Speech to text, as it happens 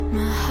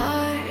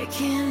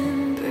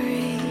can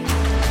breathe again.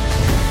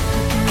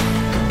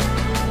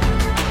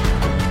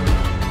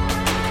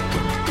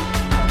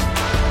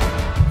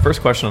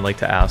 First question I'd like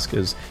to ask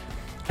is,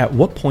 at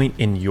what point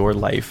in your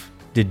life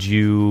did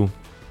you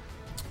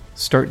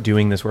start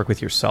doing this work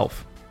with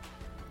yourself?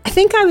 I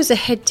think I was a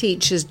head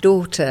teacher's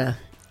daughter,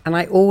 and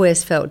I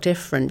always felt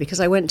different because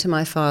I went to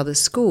my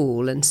father's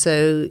school, and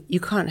so you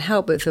can't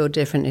help but feel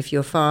different if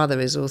your father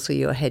is also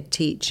your head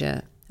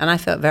teacher. And I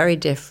felt very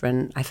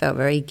different. I felt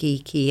very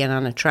geeky and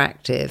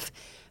unattractive.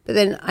 But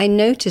then I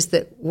noticed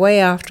that way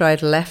after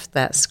I'd left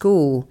that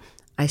school,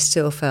 I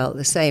still felt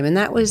the same. And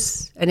that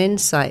was an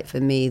insight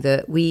for me,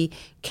 that we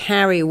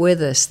carry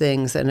with us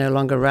things that are no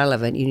longer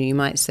relevant. You know, you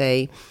might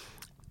say,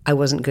 I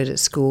wasn't good at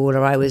school,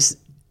 or I was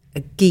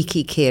a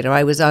geeky kid, or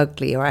I was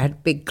ugly, or I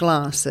had big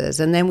glasses.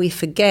 And then we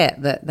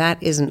forget that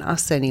that isn't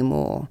us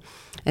anymore.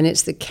 And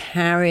it's the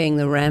carrying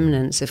the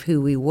remnants of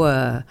who we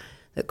were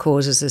that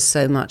causes us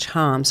so much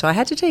harm. So I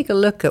had to take a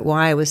look at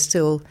why I was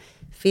still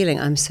feeling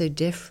I'm so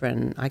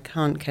different. I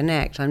can't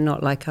connect. I'm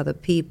not like other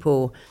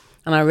people.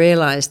 And I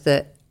realized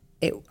that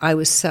I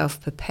was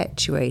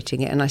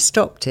self-perpetuating it, and I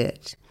stopped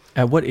it.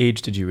 At what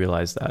age did you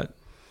realize that?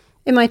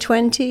 In my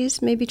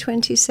 20s, maybe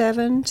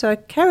 27. So I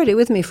carried it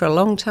with me for a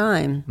long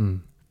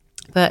time.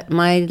 But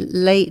my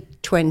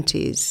late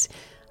 20s,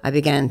 I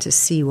began to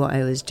see what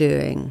I was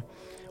doing.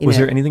 Was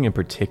there anything in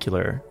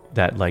particular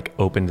that like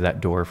opened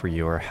that door for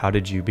you, or how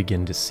did you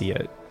begin to see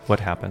it? What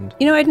happened?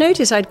 You know, I'd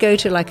notice I'd go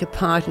to like a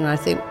party and I'd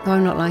think, oh,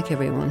 I'm not like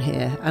everyone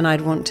here, and I'd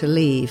want to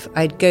leave.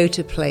 I'd go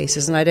to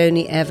places and I'd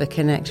only ever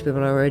connect to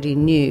people I already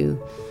knew.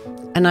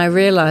 And I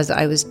realized that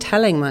I was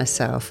telling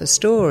myself a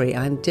story.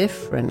 I'm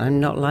different.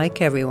 I'm not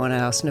like everyone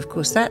else. And of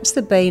course, that's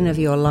the bane of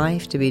your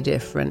life, to be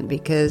different,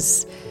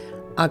 because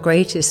our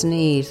greatest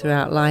need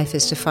throughout life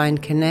is to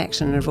find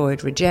connection and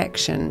avoid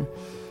rejection.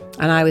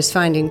 And I was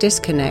finding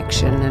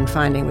disconnection and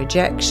finding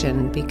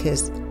rejection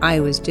because I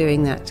was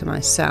doing that to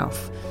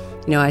myself.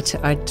 You know, I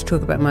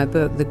talk about in my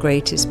book, the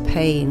greatest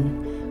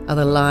pain are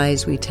the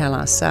lies we tell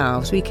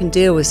ourselves. We can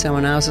deal with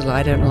someone else's lie,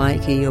 I don't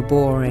like you, you're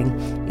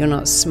boring, you're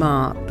not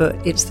smart, but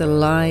it's the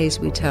lies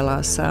we tell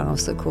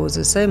ourselves that cause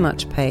us so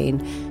much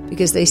pain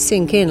because they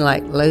sink in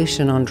like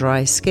lotion on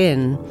dry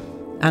skin,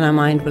 and our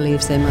mind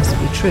believes they must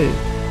be true.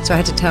 So I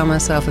had to tell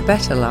myself a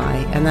better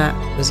lie, and that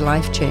was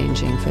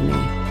life-changing for me.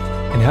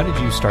 And how did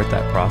you start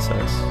that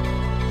process?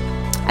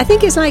 I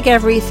think it's like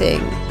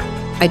everything.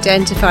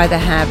 Identify the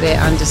habit,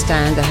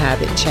 understand the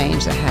habit,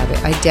 change the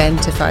habit.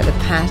 Identify the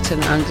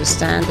pattern,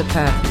 understand the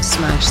pattern,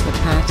 smash the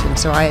pattern.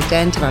 So I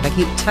identified, I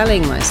keep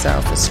telling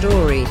myself a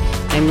story.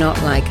 I'm not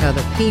like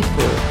other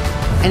people.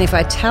 And if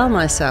I tell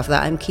myself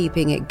that, I'm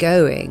keeping it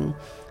going.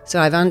 So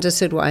I've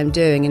understood what I'm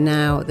doing, and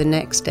now the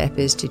next step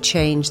is to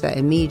change that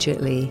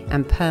immediately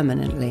and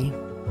permanently.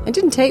 It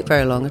didn't take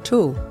very long at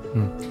all.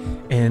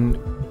 And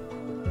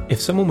if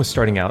someone was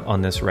starting out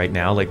on this right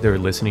now, like they're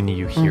listening to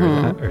you hear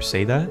that or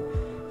say that,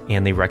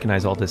 and they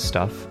recognize all this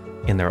stuff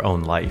in their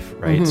own life,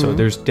 right? So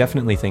there's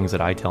definitely things that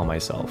I tell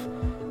myself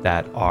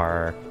that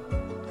are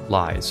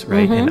lies,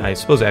 right? And I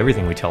suppose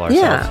everything we tell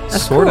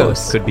ourselves sort of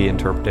could be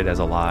interpreted as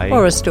a lie.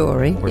 Or a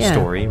story. Or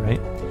story,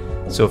 right?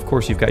 So of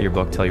course you've got your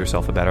book, Tell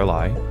Yourself a Better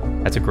Lie.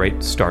 That's a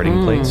great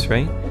starting place,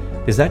 right?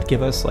 Does that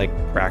give us like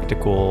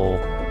practical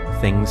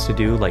things to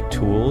do, like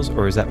tools,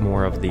 or is that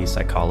more of the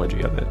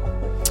psychology of it?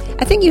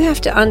 I think you have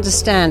to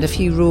understand a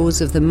few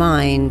rules of the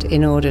mind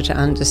in order to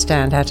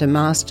understand how to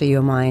master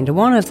your mind. And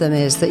one of them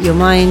is that your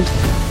mind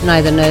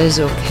neither knows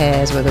or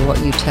cares whether what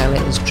you tell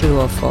it is true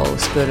or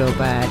false, good or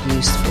bad,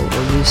 useful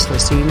or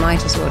useless. So you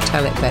might as well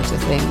tell it better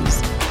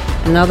things.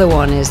 Another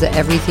one is that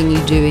everything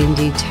you do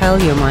indeed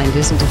tell your mind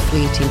isn't a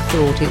fleeting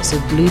thought, it's a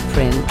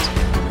blueprint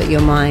that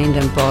your mind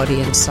and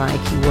body and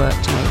psyche work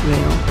to make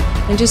real.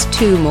 And just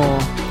two more.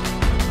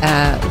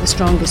 The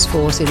strongest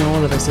force in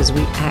all of us is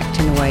we act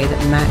in a way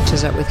that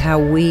matches up with how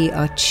we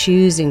are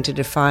choosing to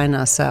define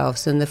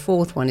ourselves. And the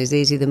fourth one is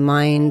easy. The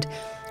mind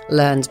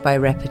learns by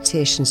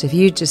repetition. So if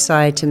you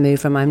decide to move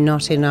from I'm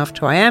not enough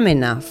to I am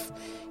enough,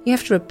 you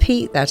have to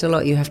repeat that a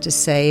lot. You have to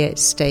say it,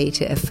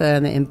 state it,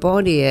 affirm it,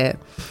 embody it.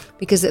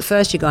 Because at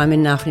first you go, I'm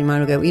enough, and your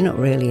mind will go, well, you're not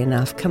really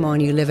enough. Come on,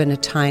 you live in a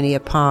tiny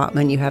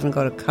apartment, you haven't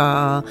got a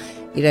car,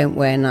 you don't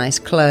wear nice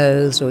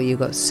clothes, or you've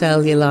got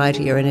cellulite,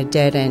 or you're in a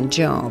dead-end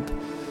job.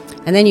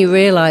 And then you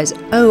realize,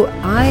 oh,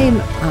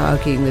 I'm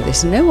arguing with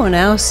this. No one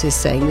else is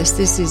saying this.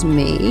 This is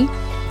me.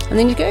 And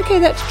then you go, okay,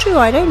 that's true.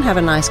 I don't have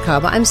a nice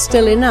car, but I'm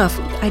still enough.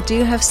 I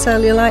do have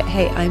cellulite.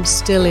 Hey, I'm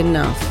still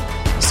enough.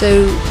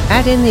 So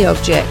add in the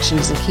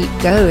objections and keep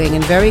going.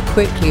 And very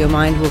quickly your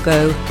mind will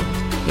go,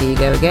 here you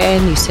go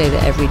again. You say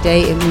that every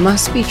day. It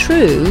must be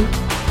true.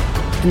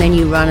 And then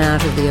you run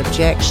out of the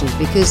objections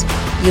because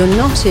you're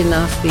not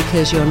enough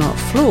because you're not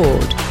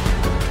flawed.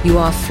 You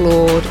are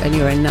flawed and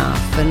you're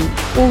enough. And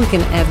all we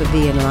can ever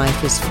be in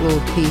life is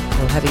flawed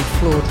people, having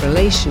flawed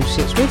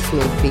relationships with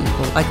flawed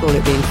people. I call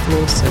it being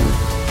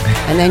flawsome.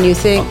 And then you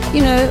think,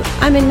 you know,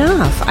 I'm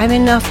enough. I'm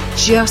enough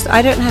just,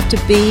 I don't have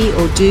to be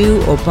or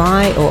do or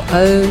buy or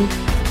own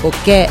or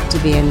get to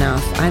be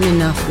enough. I'm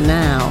enough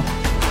now.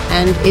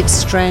 And its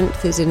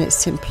strength is in its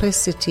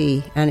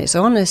simplicity and its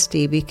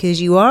honesty,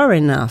 because you are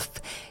enough.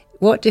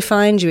 What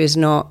defines you is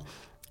not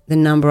the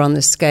number on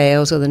the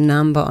scales or the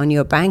number on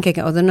your bank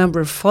account or the number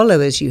of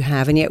followers you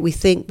have, and yet we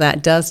think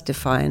that does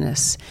define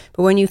us.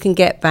 But when you can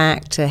get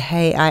back to,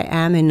 hey, I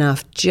am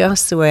enough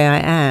just the way I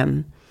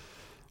am,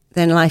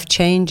 then life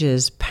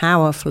changes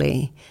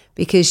powerfully,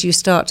 because you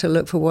start to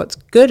look for what's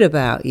good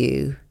about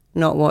you,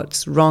 not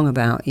what's wrong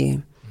about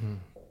you.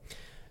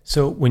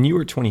 So when you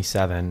were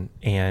 27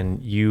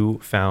 and you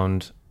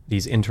found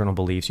these internal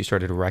beliefs, you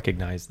started to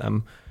recognize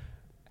them.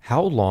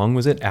 How long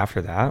was it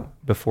after that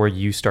before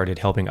you started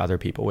helping other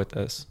people with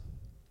this?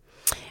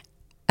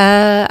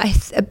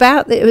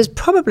 It was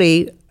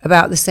probably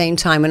about the same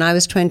time. When I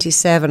was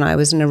 27, I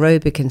was an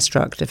aerobic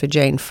instructor for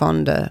Jane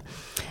Fonda.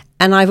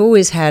 And I've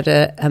always had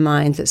a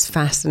mind that's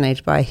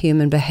fascinated by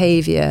human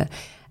behavior.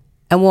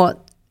 And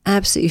what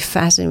absolutely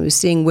fascinating was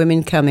seeing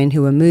women come in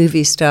who were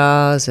movie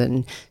stars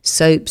and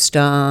soap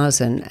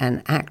stars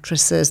and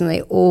actresses, and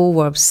they all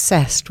were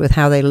obsessed with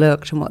how they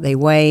looked and what they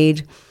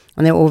weighed,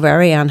 and they were all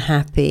very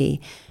unhappy.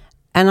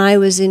 And I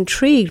was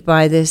intrigued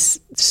by this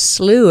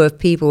slew of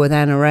people with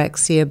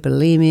anorexia,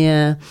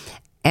 bulimia,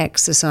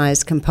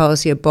 exercise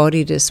compulsion,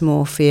 body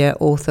dysmorphia,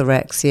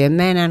 orthorexia,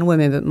 men and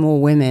women, but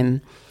more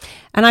women.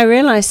 And I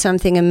realized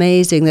something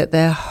amazing, that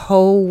their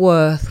whole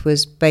worth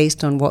was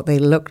based on what they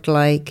looked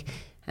like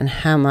and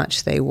how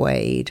much they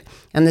weighed.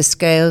 And the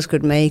scales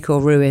could make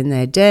or ruin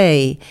their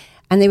day.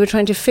 And they were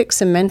trying to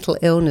fix a mental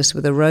illness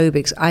with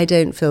aerobics. I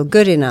don't feel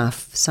good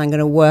enough, so I'm going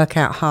to work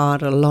out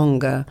harder,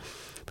 longer.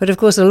 But of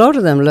course, a lot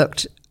of them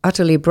looked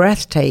utterly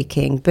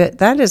breathtaking, but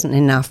that isn't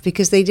enough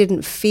because they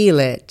didn't feel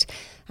it.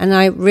 And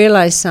I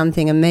realized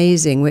something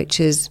amazing, which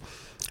is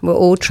we're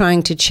all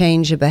trying to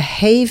change a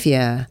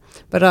behavior,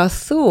 but our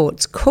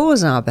thoughts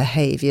cause our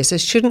behavior. So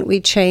shouldn't we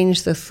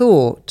change the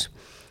thought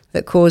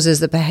that causes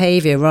the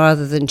behavior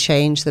rather than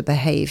change the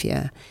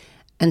behavior?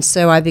 And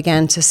so I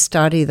began to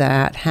study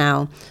that,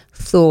 how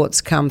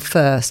thoughts come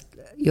first.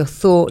 Your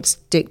thoughts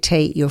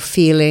dictate your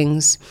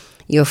feelings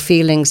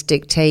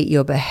dictate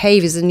your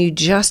behaviors, and you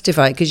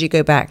justify it because you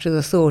go back to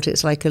the thought.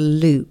 It's like a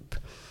loop.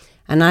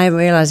 And I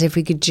realized if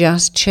we could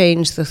just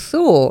change the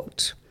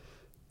thought,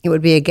 it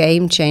would be a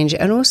game changer.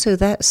 And also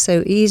that's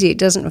so easy. It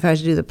doesn't require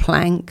to do the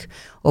plank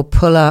or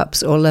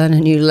pull-ups or learn a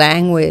new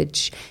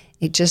language.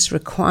 It just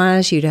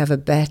requires you to have a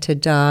better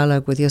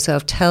dialogue with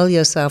yourself. Tell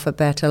yourself a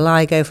better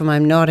lie. Go from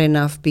I'm not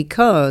enough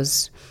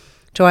because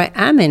to I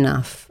am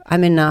enough.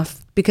 I'm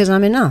enough because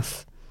I'm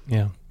enough.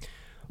 Yeah.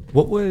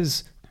 What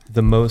was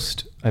the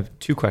most, I have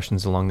two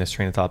questions along this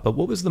train of thought, but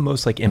what was the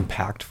most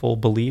impactful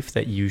belief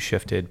that you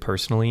shifted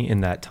personally in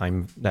that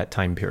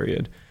time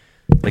period?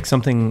 Like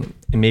something,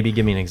 and maybe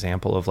give me an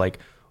example of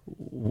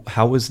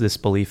how was this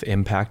belief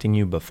impacting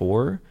you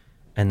before?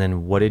 And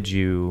then what did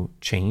you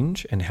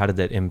change and how did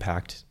that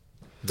impact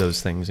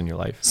those things in your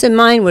life? So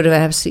mine would have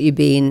absolutely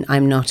been,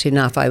 I'm not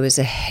enough. I was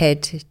a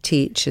head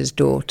teacher's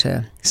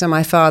daughter. So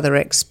my father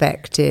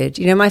expected,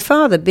 my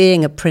father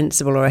being a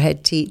principal or a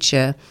head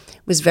teacher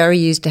was very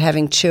used to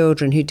having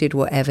children who did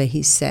whatever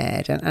he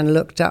said and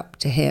looked up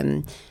to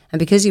him. And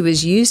because he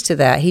was used to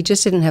that, he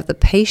just didn't have the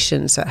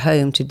patience at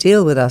home to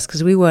deal with us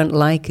because we weren't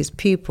like his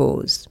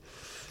pupils.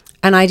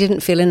 And I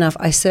didn't feel enough.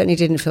 I certainly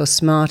didn't feel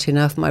smart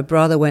enough. My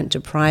brother went to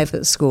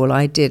private school.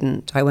 I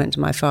didn't. I went to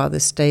my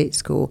father's state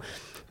school.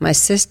 My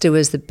sister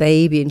was the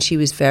baby, and she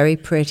was very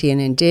pretty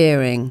and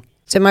endearing.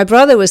 So my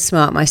brother was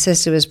smart, my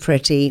sister was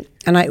pretty,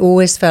 and I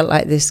always felt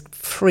like this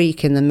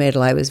freak in the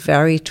middle. I was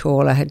very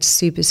tall, I had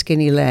super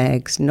skinny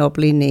legs,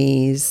 knobbly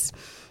knees,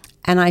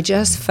 and I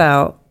just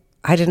felt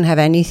I didn't have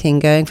anything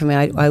going for me.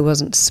 I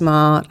wasn't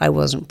smart, I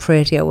wasn't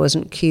pretty, I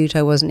wasn't cute,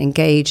 I wasn't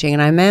engaging.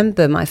 And I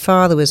remember my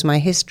father was my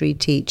history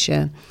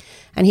teacher,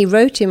 and he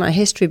wrote in my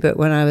history book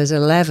when I was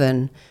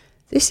 11,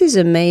 "This is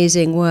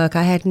amazing work.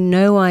 I had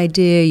no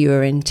idea you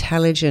were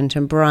intelligent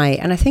and bright."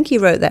 And I think he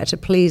wrote that to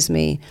please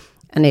me.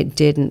 And it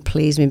didn't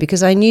please me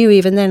because I knew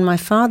even then my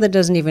father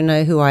doesn't even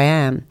know who I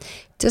am,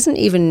 doesn't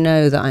even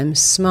know that I'm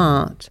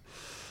smart.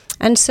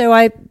 And so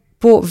I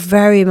bought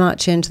very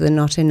much into the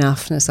not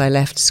enoughness. I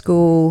left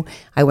school,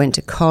 I went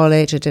to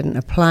college, I didn't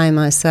apply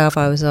myself,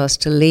 I was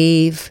asked to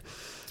leave.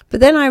 But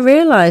then I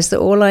realized that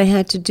all I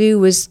had to do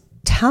was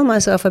tell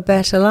myself a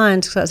better lie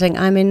and start saying,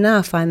 I'm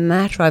enough, I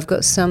matter, I've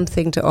got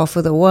something to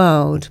offer the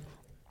world.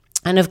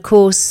 And of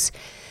course,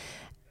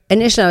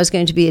 initially I was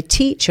going to be a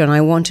teacher and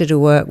I wanted to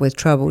work with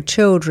troubled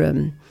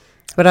children,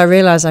 but I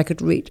realized I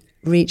could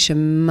reach a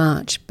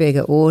much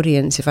bigger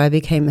audience if I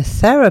became a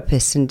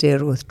therapist and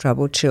deal with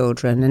troubled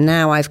children. And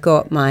now I've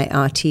got my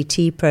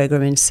RTT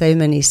program in so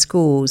many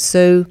schools.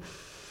 So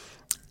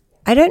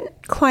I don't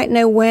quite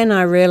know when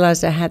I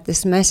realized I had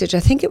this message.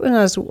 I think it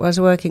was when I was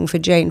working for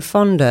Jane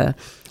Fonda.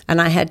 And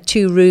I had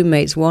two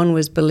roommates. One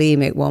was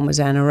bulimic, one was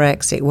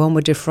anorexic. One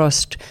would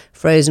defrost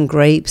frozen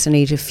grapes and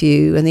eat a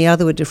few, and the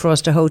other would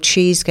defrost a whole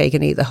cheesecake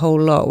and eat the whole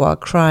lot while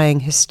crying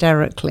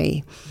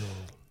hysterically.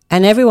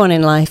 And everyone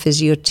in life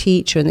is your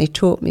teacher, and they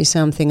taught me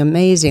something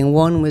amazing.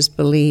 One was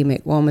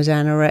bulimic, one was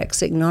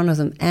anorexic. None of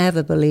them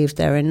ever believed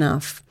they're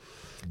enough.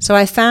 So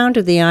I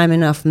founded the I'm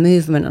Enough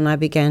movement, and I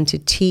began to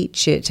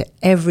teach it to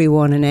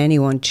everyone and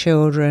anyone,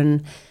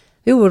 children,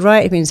 who would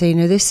write to me and say,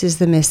 this is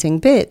the missing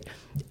bit.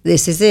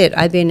 This is it.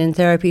 I've been in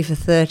therapy for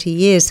 30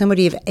 years.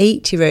 Somebody of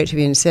 80 wrote to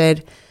me and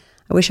said,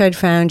 I wish I'd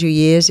found you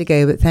years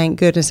ago, but thank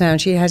goodness now.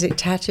 And she has it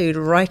tattooed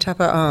right up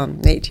her arm,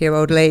 an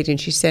 80-year-old lady, and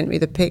she sent me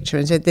the picture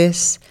and said,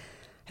 this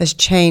has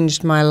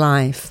changed my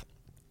life.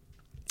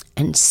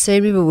 And so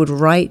many people would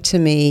write to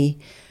me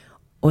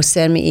or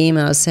send me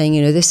emails saying,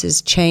 this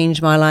has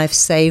changed my life,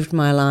 saved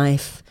my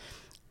life,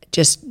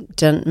 just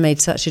made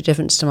such a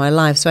difference to my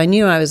life. So I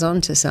knew I was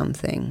onto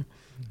something.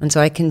 And so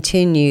I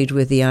continued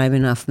with the I'm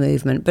Enough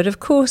movement. But of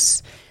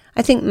course,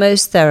 I think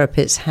most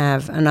therapists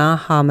have an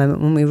aha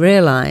moment when we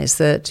realize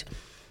that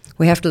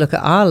we have to look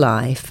at our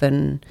life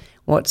and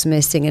what's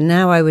missing. And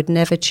now I would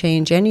never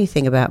change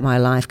anything about my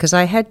life because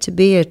I had to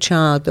be a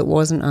child that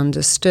wasn't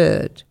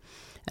understood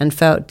and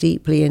felt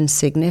deeply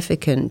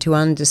insignificant to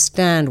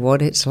understand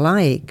what it's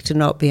like to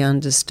not be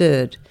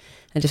understood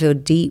and to feel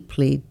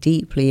deeply,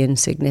 deeply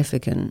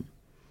insignificant.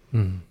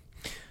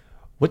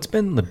 What's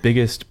been the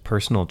biggest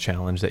personal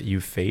challenge that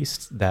you've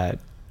faced that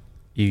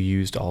you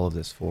used all of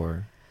this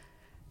for?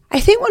 I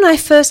think when I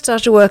first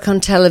started to work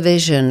on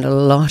television, a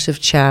lot of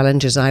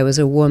challenges. I was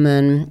a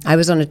woman. I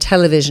was on a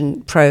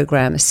television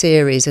program, a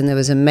series, and there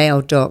was a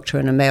male doctor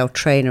and a male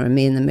trainer and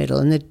me in the middle.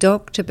 And the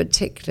doctor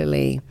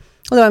particularly,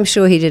 although I'm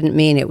sure he didn't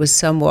mean it, was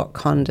somewhat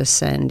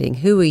condescending.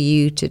 Who are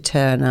you to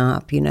turn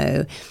up,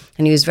 And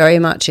he was very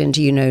much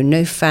into,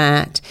 no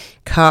fat,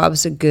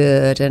 carbs are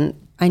good. And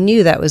I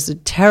knew that was a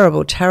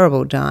terrible,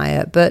 terrible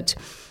diet. But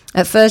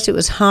at first it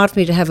was hard for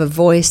me to have a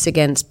voice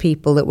against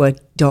people that were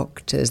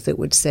doctors that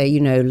would say,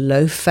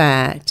 low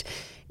fat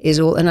is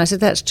all. And I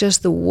said, that's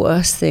just the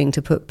worst thing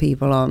to put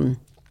people on.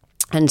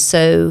 And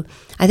so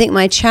I think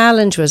my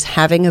challenge was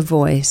having a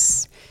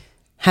voice,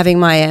 having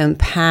my own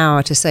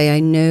power to say, I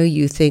know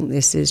you think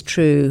this is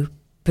true,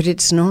 but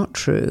it's not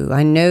true.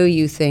 I know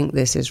you think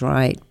this is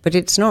right, but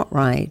it's not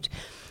right.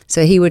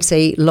 So he would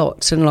say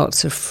lots and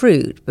lots of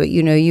fruit, but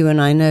you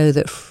and I know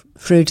that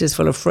fruit is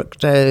full of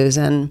fructose,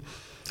 and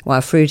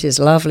while fruit is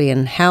lovely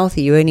and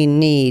healthy, you only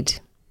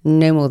need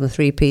no more than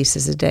 3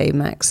 pieces a day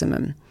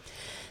maximum.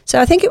 So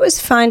I think it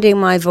was finding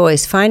my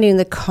voice, finding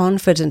the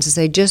confidence to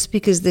say, just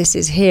because this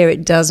is here,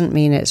 it doesn't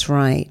mean it's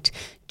right.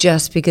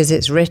 Just because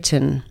it's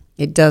written,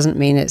 it doesn't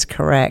mean it's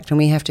correct. And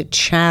we have to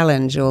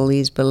challenge all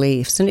these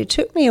beliefs. And it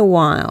took me a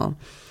while.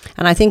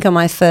 And I think on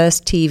my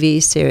first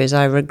TV series,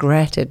 I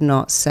regretted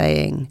not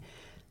saying,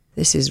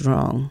 this is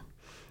wrong,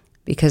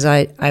 because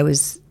I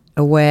was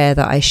aware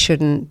that I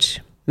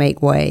shouldn't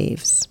make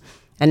waves.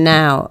 And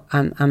now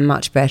I'm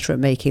much better at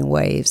making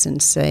waves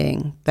and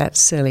saying, that's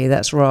silly,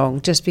 that's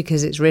wrong, just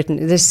because it's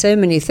written. There's so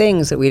many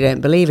things that we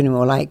don't believe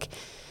anymore, like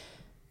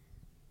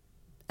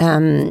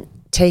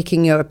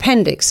taking your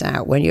appendix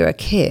out when you're a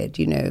kid,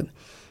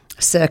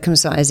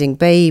 circumcising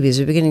babies.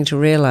 We're beginning to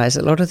realize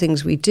a lot of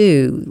things we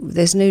do,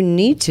 there's no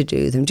need to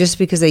do them just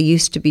because they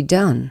used to be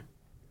done.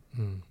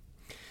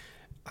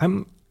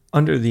 I'm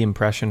under the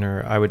impression,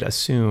 or I would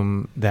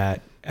assume,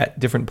 that at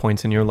different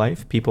points in your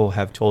life, people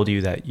have told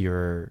you that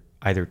you're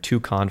either too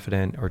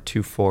confident or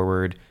too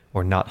forward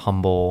or not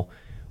humble.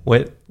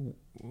 What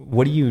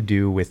do you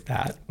do with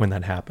that when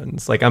that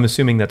happens? Like, I'm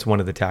assuming that's one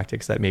of the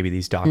tactics that maybe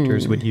these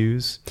doctors would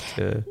use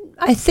to...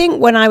 I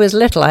think when I was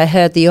little, I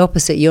heard the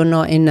opposite. You're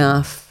not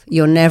enough.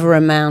 You'll never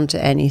amount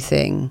to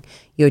anything.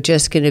 You're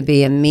just going to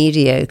be a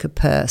mediocre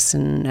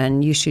person,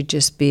 and you should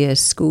just be a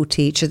school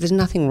teacher. There's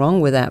nothing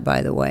wrong with that,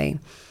 by the way.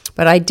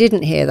 But I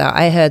didn't hear that.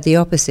 I heard the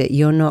opposite.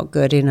 You're not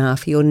good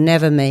enough. You'll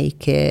never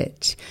make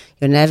it.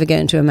 You're never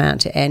going to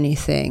amount to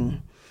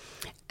anything.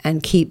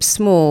 And keep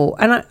small.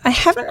 And I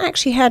haven't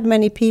actually had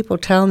many people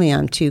tell me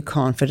I'm too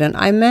confident.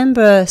 I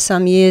remember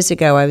some years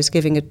ago I was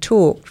giving a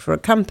talk for a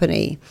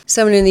company.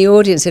 Someone in the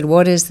audience said,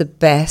 what is the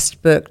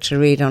best book to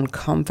read on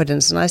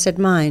confidence? And I said,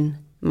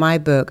 my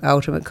book,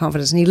 Ultimate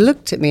Confidence. And he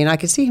looked at me and I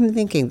could see him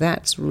thinking,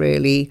 that's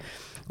really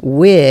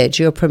weird,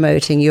 you're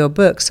promoting your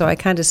book. So I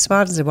kind of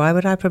smiled and said, why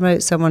would I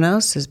promote someone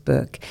else's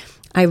book?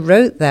 I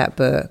wrote that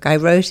book. I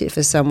wrote it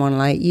for someone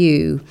like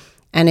you,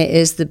 and it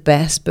is the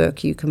best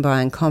book you can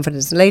buy on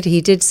confidence. And later he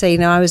did say,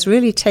 I was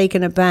really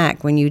taken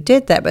aback when you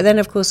did that. But then,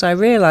 of course, I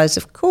realized,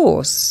 of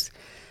course,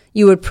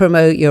 you would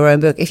promote your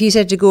own book. If you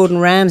said to Gordon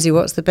Ramsay,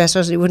 what's the best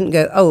restaurant? He wouldn't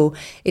go, oh,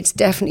 it's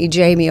definitely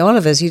Jamie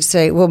Oliver's. You'd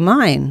say, well,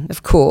 mine,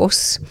 of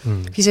course.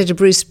 If you said to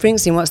Bruce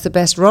Springsteen, what's the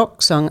best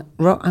rock song?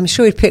 I'm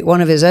sure he'd pick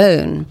one of his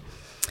own.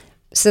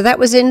 So that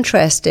was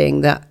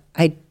interesting that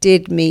I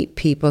did meet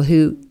people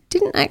who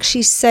didn't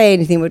actually say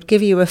anything, would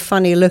give you a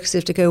funny look as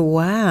if to go,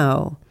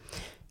 wow,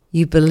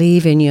 you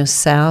believe in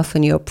yourself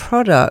and your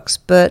products.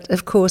 But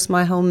of course,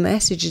 my whole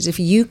message is if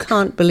you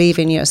can't believe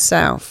in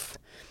yourself,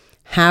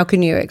 how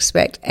can you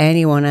expect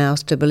anyone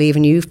else to believe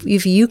in you?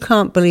 If you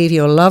can't believe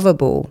you're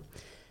lovable,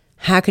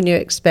 how can you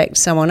expect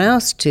someone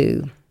else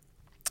to?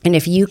 And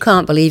if you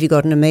can't believe you've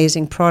got an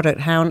amazing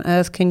product, how on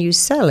earth can you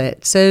sell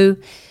it? So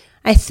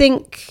I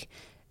think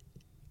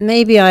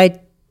maybe I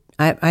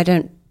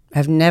don't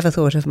I've never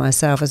thought of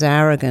myself as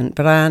arrogant,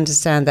 but I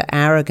understand that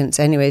arrogance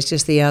anyway is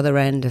just the other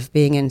end of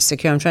being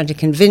insecure. I'm trying to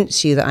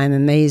convince you that I'm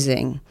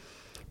amazing,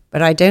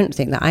 but I don't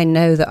think that. I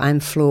know that I'm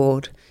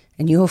flawed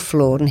and you're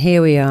flawed, and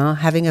here we are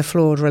having a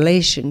flawed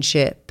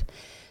relationship.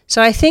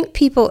 So I think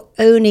people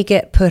only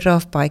get put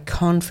off by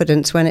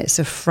confidence when it's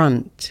a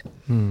front.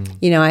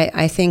 You know,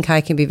 I think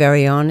I can be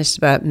very honest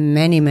about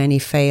many, many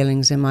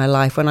failings in my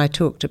life. When I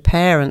talk to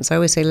parents, I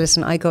always say,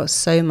 listen, I got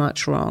so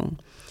much wrong.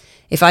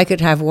 If I could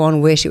have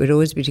one wish, it would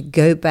always be to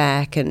go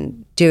back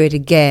and do it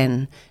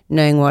again,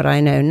 knowing what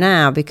I know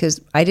now,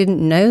 because I didn't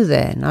know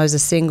then. I was a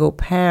single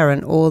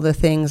parent, all the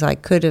things I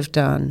could have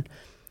done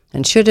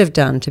and should have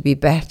done to be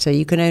better.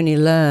 You can only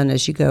learn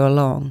as you go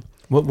along.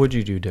 What would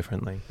you do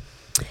differently?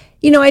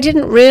 You know, I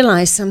didn't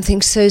realize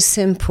something so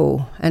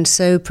simple and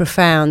so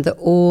profound, that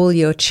all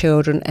your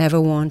children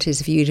ever want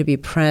is for you to be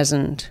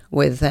present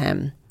with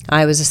them.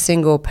 I was a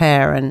single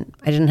parent.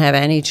 I didn't have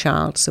any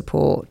child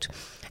support.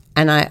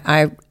 And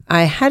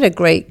I had a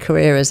great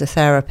career as a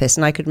therapist,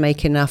 and I could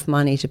make enough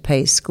money to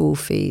pay school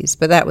fees.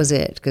 But that was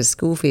it, because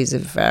school fees are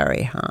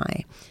very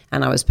high.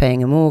 And I was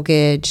paying a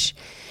mortgage.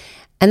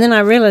 And then I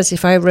realized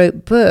if I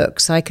wrote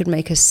books, I could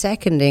make a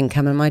second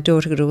income, and my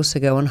daughter could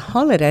also go on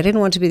holiday. I didn't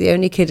want to be the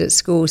only kid at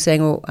school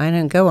saying, well, I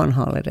don't go on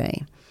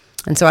holiday.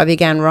 And so I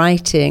began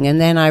writing,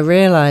 and then I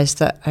realized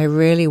that I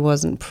really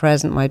wasn't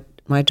present.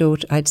 My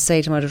daughter, I'd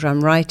say to my daughter,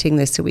 I'm writing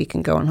this so we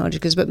can go on holiday. She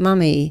goes, but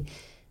Mummy,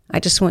 I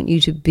just want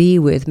you to be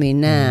with me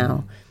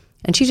now.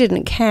 And she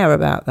didn't care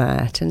about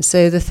that. And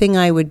so the thing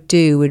I would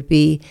do would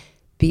be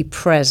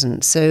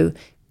present. So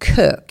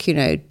cook, you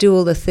know, do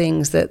all the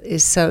things that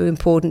is so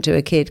important to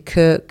a kid.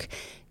 Cook,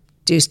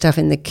 do stuff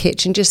in the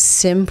kitchen, just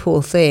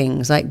simple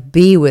things, like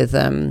be with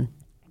them.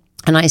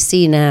 And I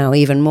see now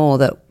even more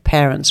that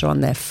parents are on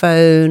their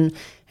phone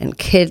and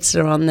kids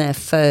are on their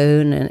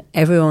phone and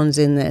everyone's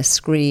in their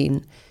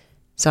screen.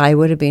 So I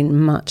would have been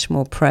much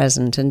more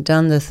present and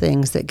done the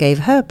things that gave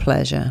her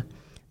pleasure,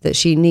 that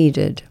she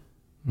needed.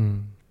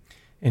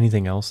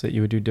 Anything else that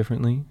you would do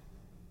differently?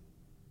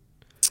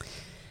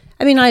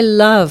 I mean, I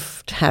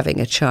loved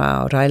having a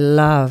child. I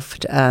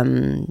loved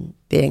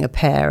being a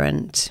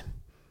parent.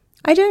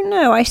 I don't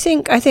know. I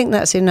think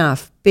that's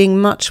enough. Being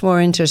much more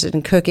interested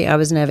in cooking. I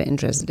was never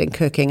interested in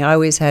cooking. I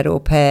always had au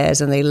pairs,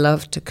 and they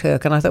loved to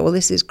cook. And I thought, well,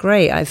 this is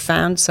great. I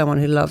found someone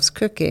who loves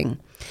cooking.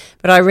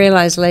 But I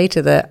realized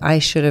later that I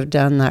should have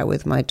done that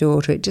with my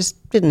daughter. It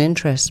just didn't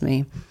interest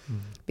me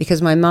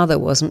because my mother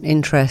wasn't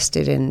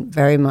interested in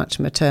very much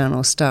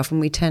maternal stuff, and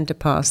we tend to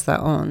pass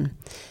that on.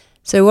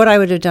 So what I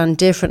would have done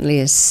differently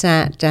is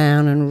sat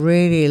down and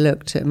really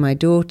looked at my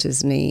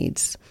daughter's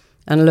needs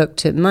and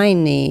looked at my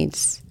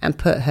needs and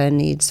put her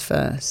needs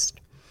first.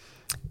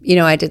 You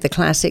know, I did the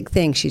classic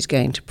thing. She's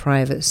going to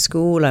private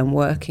school. I'm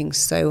working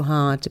so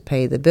hard to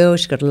pay the bill.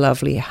 She's got a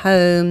lovely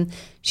home.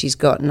 She's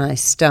got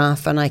nice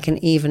stuff. And I can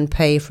even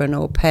pay for an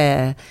au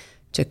pair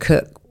to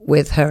cook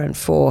with her and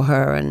for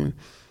her.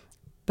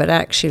 But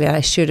actually,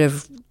 I should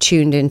have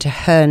tuned into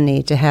her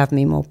need to have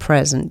me more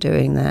present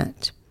doing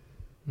that.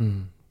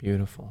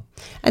 Beautiful.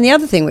 And the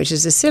other thing, which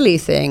is a silly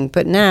thing,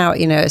 but now,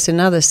 you know, it's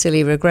another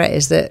silly regret,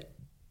 is that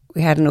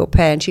we had an au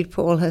pair and she'd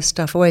put all her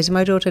stuff away. So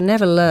my daughter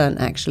never learned,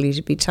 actually,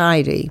 to be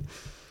tidy.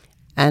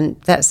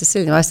 And that's the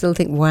silly thing. I still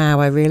think,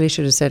 wow, I really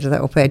should have said to that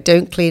au pair,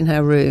 don't clean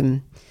her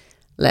room.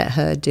 Let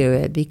her do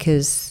it,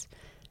 because,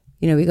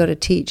 you know, we got to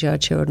teach our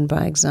children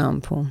by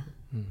example.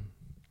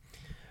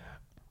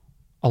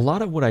 A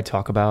lot of what I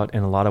talk about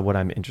and a lot of what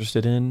I'm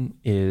interested in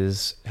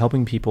is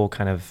helping people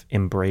kind of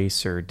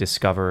embrace or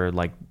discover,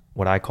 like,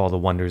 what I call the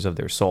wonders of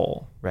their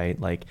soul, right?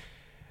 Like,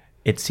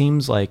 it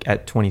seems like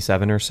at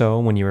 27 or so,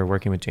 when you were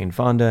working with Jane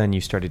Fonda and you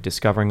started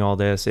discovering all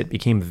this, it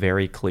became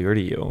very clear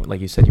to you.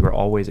 Like you said, you were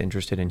always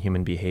interested in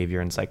human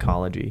behavior and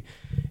psychology.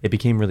 It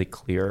became really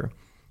clear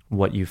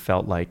what you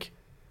felt like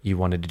you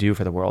wanted to do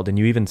for the world. And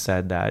you even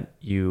said that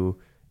you,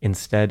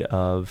 instead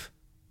of,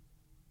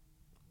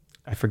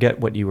 I forget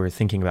what you were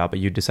thinking about, but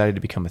you decided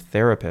to become a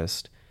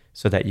therapist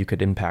so that you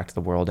could impact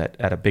the world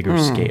at a bigger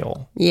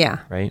scale. Yeah.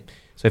 Right?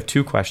 So I have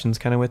two questions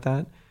kind of with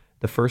that.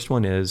 The first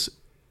one is,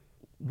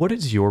 what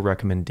is your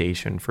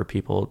recommendation for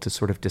people to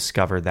sort of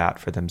discover that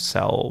for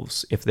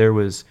themselves? If there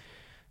was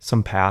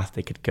some path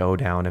they could go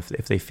down, if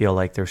they feel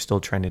like they're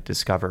still trying to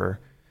discover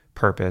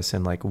purpose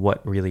and like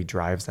what really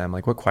drives them,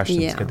 like what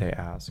questions could they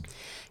ask?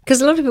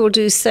 Because a lot of people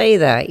do say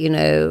that, you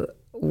know,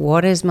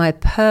 what is my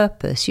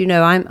purpose? You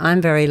know,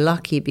 I'm very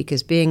lucky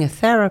because being a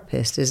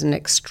therapist is an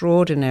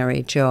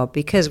extraordinary job,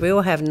 because we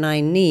all have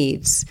 9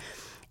 needs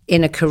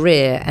in a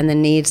career, and the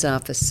needs are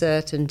for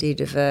certainty,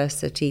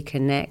 diversity,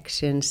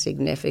 connection,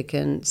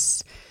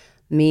 significance,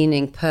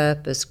 meaning,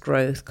 purpose,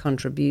 growth,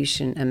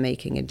 contribution, and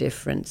making a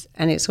difference.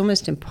 And it's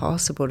almost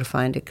impossible to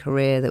find a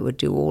career that would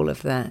do all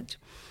of that.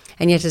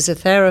 And yet as a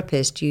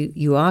therapist,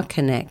 you are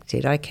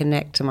connected. I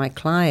connect to my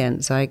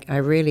clients. I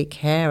really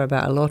care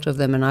about a lot of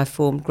them, and I've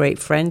formed great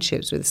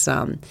friendships with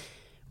some,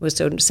 was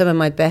told, some of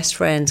my best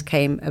friends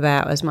came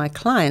about as my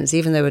clients,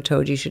 even though they were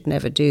told you should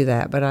never do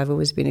that. But I've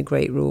always been a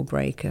great rule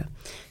breaker.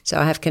 So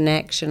I have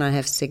connection, I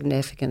have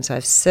significance, I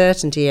have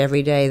certainty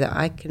every day that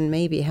I can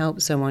maybe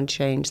help someone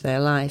change their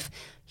life.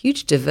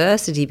 Huge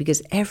diversity,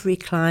 because every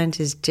client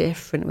is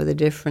different with a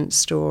different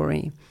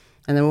story.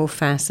 And they're all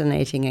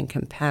fascinating and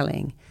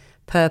compelling.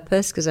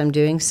 Purpose, because I'm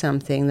doing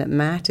something that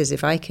matters.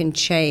 If I can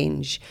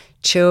change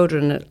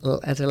children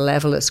at a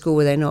level at school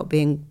where they're not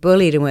being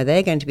bullied and where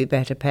they're going to be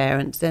better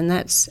parents, then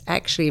that's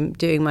actually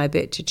doing my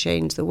bit to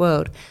change the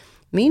world.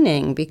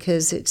 Meaning,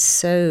 because it's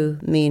so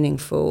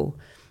meaningful.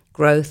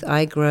 Growth,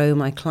 I grow,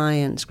 my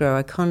clients grow,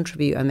 I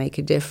contribute, I make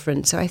a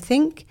difference. So I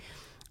think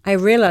I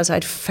realized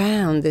I'd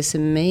found this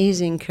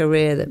amazing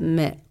career that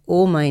met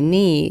all my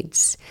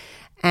needs.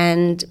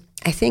 And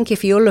I think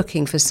if you're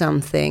looking for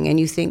something and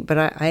you think,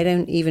 but I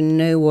don't even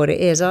know what it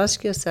is,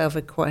 ask yourself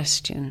a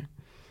question.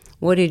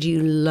 What did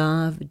you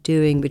love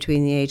doing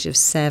between the age of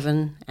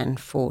 7 and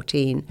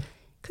 14?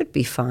 Could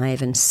be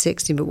 5 and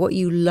 16, but what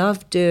you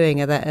love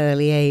doing at that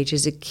early age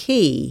is a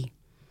key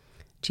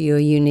to your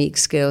unique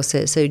skill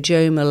set. So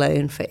Jo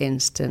Malone, for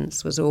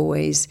instance, was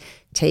always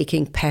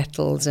taking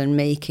petals and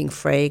making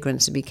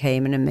fragrance and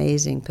became an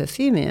amazing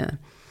perfumer.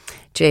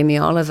 Jamie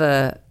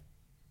Oliver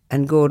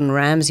and Gordon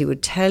Ramsay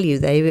would tell you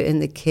they were in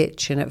the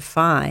kitchen at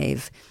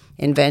 5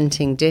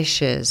 inventing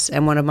dishes.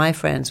 And one of my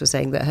friends was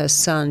saying that her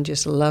son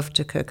just loved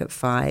to cook at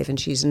 5 and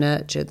she's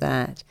nurtured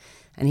that.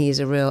 And he's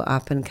a real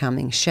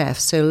up-and-coming chef.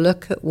 So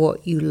look at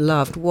what you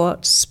loved,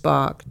 what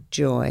sparked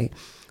joy,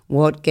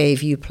 what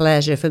gave you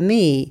pleasure. For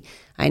me,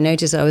 I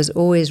noticed I was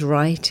always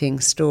writing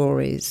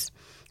stories.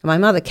 My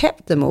mother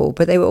kept them all,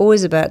 but they were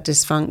always about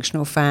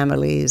dysfunctional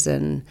families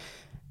and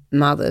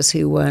mothers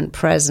who weren't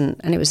present.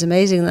 And it was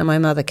amazing that my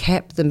mother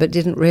kept them but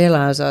didn't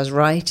realize I was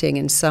writing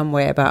in some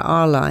way about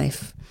our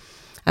life.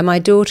 And my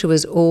daughter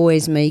was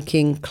always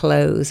making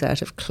clothes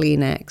out of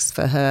Kleenex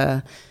for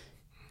her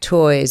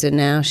toys, and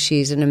now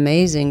she's an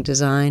amazing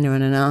designer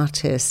and an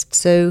artist.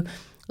 So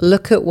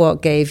look at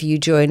what gave you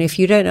joy. And if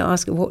you don't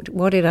ask,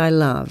 what did I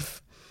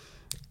love?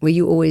 Were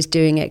you always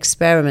doing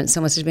experiments?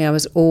 Someone said to me, I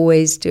was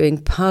always doing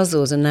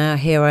puzzles, and now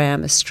here I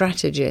am, a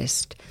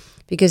strategist,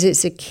 because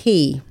it's a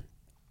key.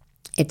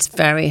 It's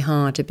very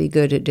hard to be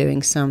good at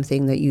doing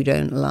something that you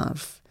don't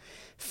love.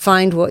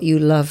 Find what you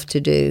love to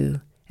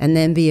do and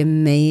then be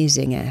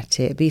amazing at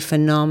it, be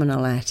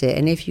phenomenal at it.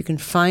 And if you can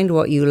find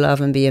what you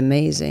love and be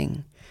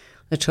amazing,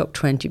 the top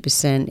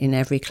 20% in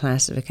every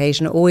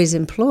classification are always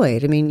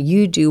employed. I mean,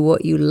 you do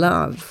what you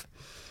love.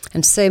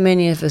 And so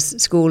many of us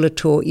at school are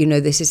taught,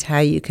 this is how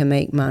you can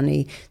make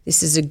money.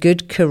 This is a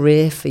good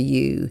career for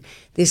you.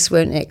 This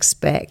won't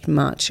expect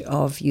much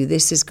of you.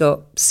 This has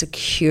got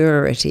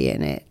security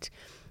in it.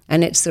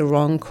 And it's the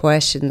wrong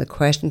question. The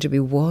question should be,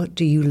 what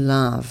do you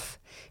love?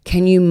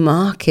 Can you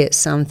market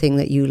something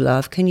that you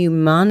love? Can you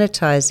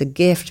monetize a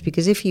gift?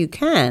 Because if you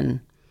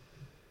can,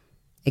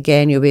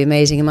 again, you'll be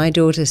amazing. And my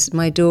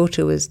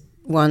daughter was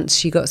once,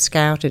 she got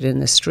scouted in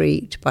the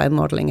street by a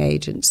modeling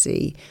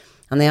agency,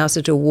 and they asked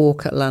her to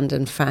walk at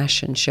London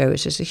Fashion Show.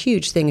 It's just a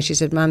huge thing. And she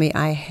said, Mummy,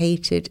 I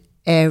hated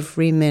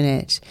every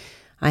minute.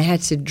 I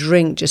had to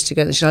drink just to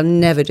go. She said, I'll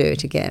never do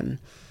it again.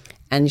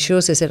 And she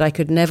also said, I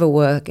could never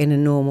work in a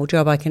normal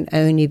job. I can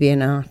only be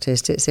an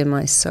artist. It's in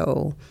my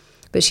soul.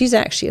 But she's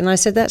actually, and I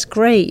said, that's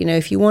great.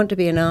 If you want to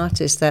be an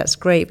artist, that's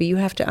great. But you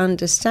have to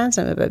understand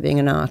something about being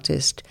an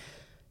artist.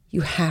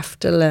 You have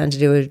to learn to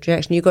do a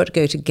rejection. You've got to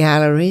go to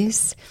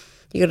galleries.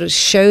 You've got to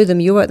show them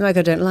your work. They're like,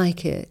 I don't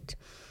like it.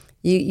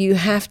 You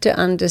have to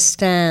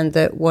understand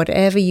that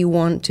whatever you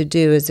want to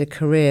do as a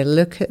career,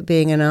 look at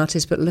being an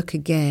artist, but look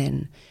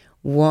again.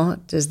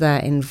 What does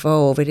that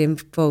involve? It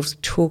involves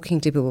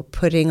talking to people,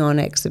 putting on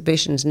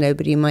exhibitions.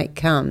 Nobody might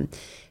come.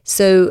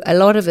 So a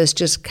lot of us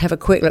just have a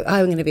quick look,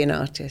 I'm going to be an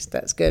artist.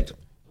 That's good.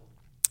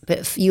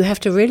 But you have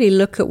to really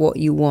look at what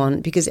you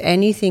want, because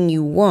anything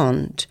you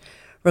want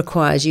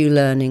requires you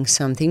learning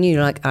something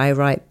new. Like I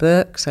write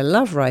books. I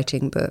love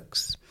writing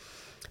books.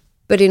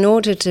 But in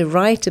order to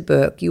write a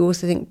book, you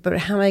also think, but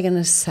how am I going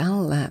to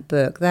sell that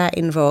book? That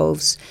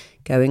involves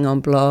going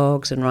on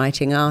blogs and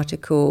writing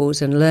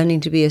articles and learning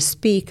to be a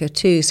speaker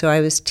too. So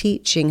I was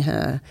teaching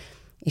her,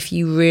 if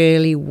you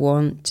really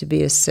want to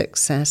be a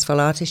successful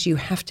artist, you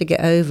have to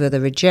get over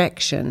the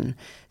rejection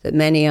that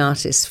many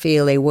artists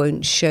feel they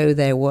won't show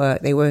their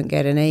work, they won't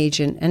get an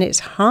agent, and it's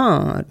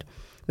hard.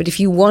 But if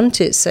you want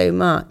it so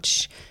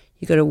much,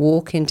 you've got to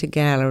walk into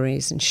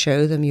galleries and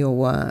show them your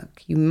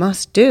work. You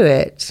must do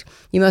it.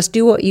 You must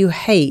do what you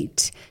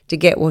hate to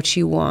get what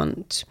you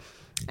want.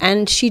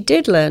 And she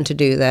did learn to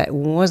do that. It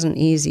wasn't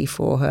easy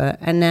for her.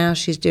 And now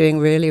she's doing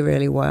really,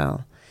 really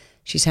well.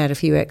 She's had a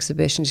few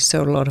exhibitions. She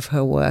sold a lot of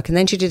her work. And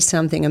then she did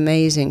something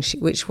amazing,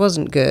 which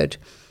wasn't good.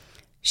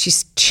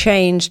 She's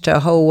changed her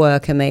whole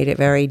work and made it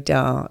very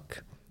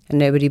dark. And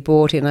nobody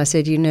bought it. And I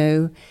said,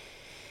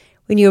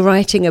 when you're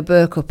writing a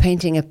book or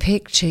painting a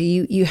picture,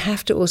 you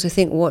have to also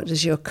think, what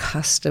does your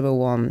customer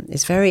want?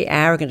 It's very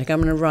arrogant. Like,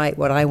 I'm going to write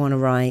what I want to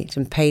write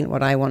and paint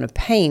what I want to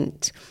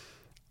paint.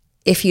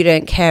 If you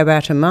don't care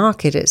about a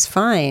market, it's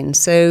fine.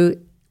 So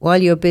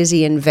while you're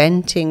busy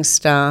inventing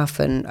stuff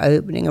and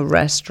opening a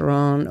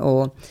restaurant,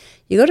 or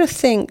you got to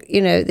think,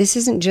 this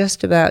isn't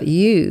just about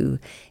you.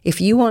 If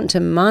you want to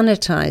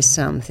monetize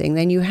something,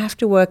 then you have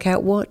to work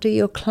out, what do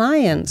your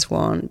clients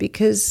want?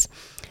 Because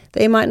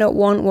they might not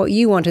want what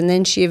you want. And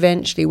then she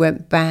eventually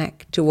went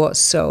back to what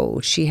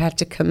sold. She had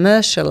to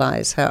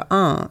commercialize her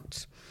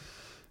art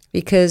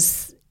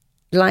because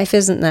life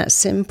isn't that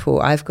simple.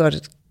 I've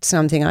got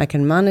something I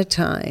can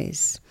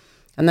monetize.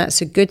 And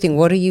that's a good thing.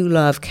 What do you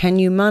love? Can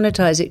you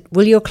monetize it?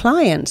 Will your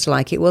clients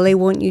like it? Will they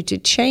want you to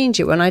change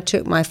it? When I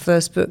took my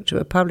first book to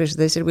a publisher,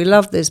 they said, we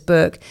love this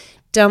book,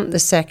 dump the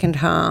second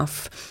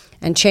half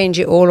and change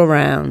it all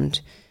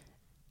around.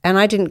 And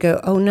I didn't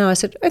go, oh no. I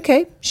said,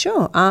 okay,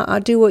 sure,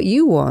 I'll do what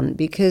you want,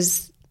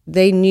 because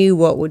they knew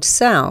what would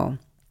sell.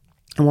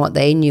 And what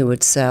they knew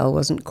would sell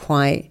wasn't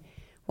quite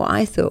what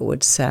I thought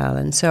would sell.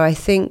 And so I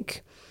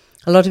think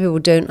a lot of people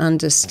don't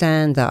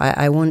understand that.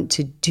 I want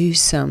to do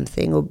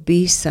something or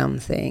be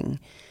something.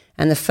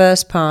 And the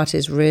first part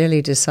is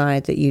really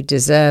decide that you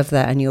deserve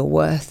that and you're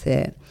worth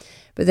it.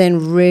 But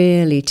then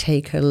really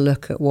take a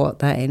look at what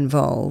that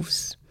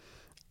involves.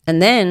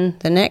 And then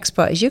the next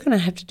part is you're going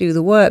to have to do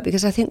the work,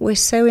 because I think we're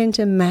so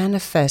into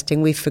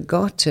manifesting, we've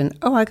forgotten,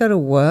 I got to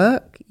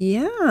work.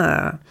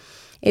 Yeah.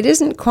 It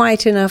isn't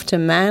quite enough to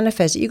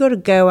manifest. You've got to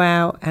go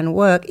out and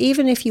work,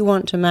 even if you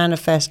want to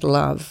manifest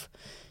love.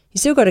 You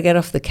still got to get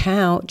off the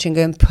couch and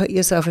go and put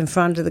yourself in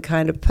front of the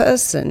kind of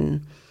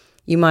person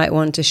you might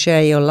want to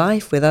share your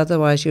life with.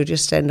 Otherwise, you'll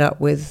just end up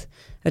with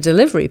a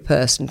delivery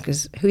person,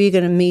 because who are you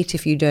going to meet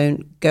if you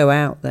don't go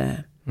out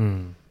there?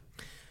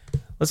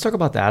 Let's talk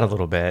about that a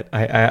little bit.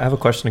 I have a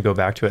question to go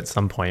back to at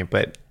some point,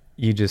 but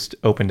you just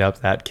opened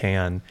up that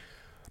can.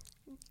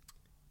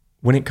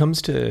 When it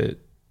comes to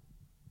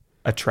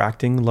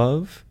attracting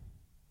love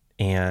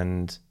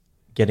and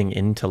getting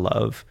into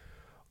love,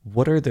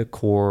 what are the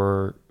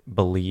core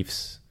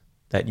beliefs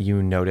that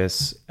you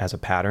notice as a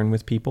pattern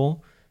with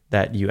people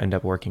that you end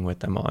up working with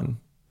them on?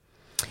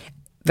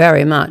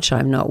 Very much,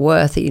 I'm not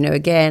worth it.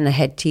 Again, a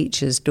head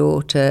teacher's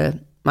daughter,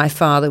 my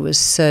father was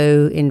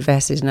so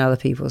invested in other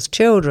people's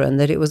children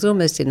that it was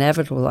almost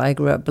inevitable. I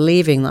grew up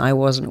believing that I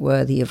wasn't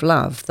worthy of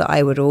love, that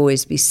I would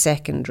always be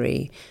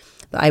secondary,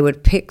 that I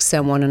would pick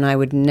someone and I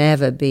would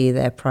never be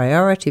their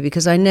priority,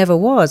 because I never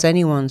was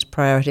anyone's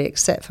priority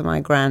except for my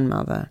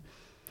grandmother,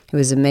 who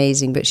was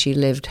amazing, but she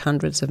lived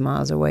hundreds of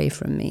miles away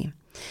from me.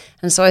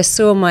 And so I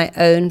saw my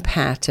own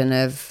pattern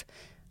of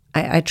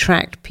I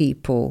attract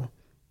people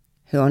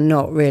who are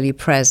not really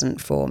present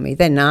for me.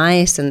 They're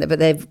nice, but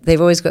they've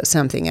always got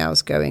something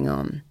else going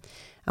on.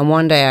 And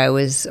one day I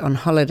was on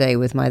holiday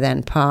with my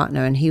then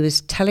partner, and he was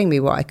telling me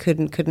what I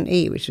couldn't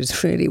eat, which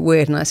was really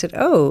weird. And I said,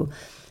 oh,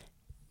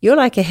 you're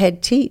like a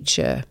head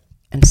teacher.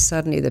 And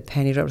suddenly the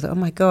penny dropped. Oh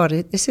my God,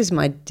 this is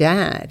my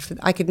dad.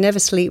 I could never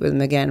sleep with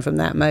him again from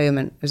that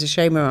moment. It was a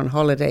shame we were on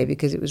holiday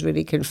because it was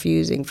really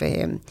confusing for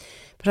him.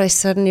 But I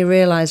suddenly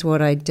realized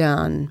what I'd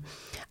done.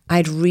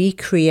 I'd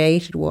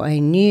recreated what I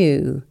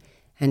knew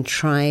and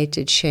tried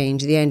to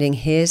change the ending.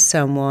 Here's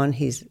someone,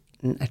 he's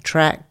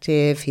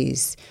attractive,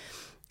 he's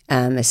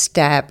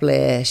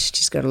established,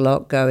 he's got a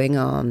lot going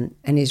on,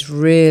 and he's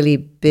really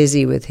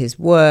busy with his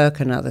work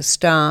and other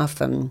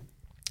stuff, and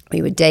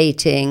we were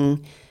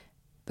dating,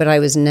 but I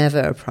was never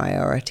a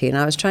priority, and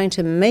I was trying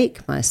to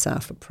make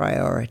myself a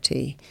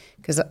priority,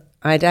 because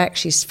I'd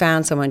actually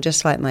found someone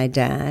just like my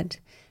dad,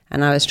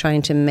 and I was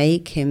trying to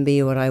make him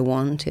be what I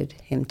wanted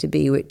him to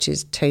be, which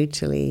is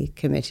totally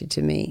committed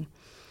to me.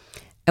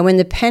 And when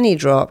the penny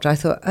dropped, I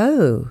thought,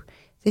 oh,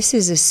 this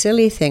is a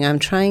silly thing. I'm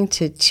trying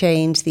to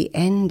change the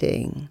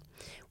ending,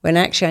 when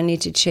actually I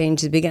need to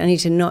change the beginning. I need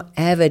to not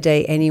ever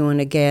date anyone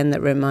again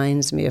that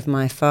reminds me of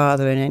my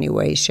father in any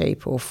way,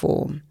 shape, or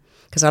form,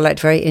 because I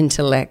liked very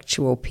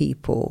intellectual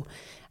people,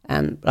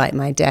 like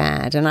my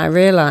dad. And I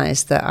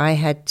realized that I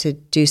had to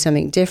do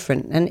something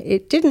different. And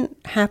it didn't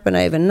happen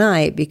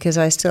overnight, because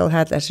I still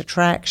had that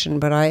attraction,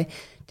 but I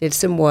did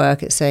some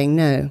work at saying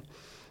no.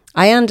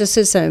 I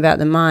understood something about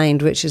the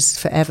mind which is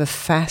forever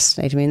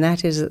fascinating me, and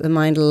that is that the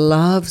mind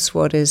loves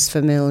what is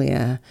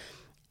familiar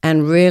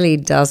and really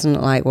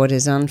doesn't like what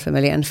is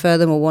unfamiliar, and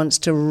furthermore wants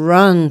to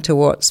run to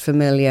what's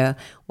familiar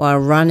while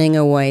running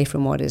away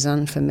from what is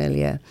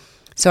unfamiliar.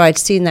 So I'd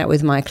seen that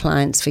with my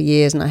clients for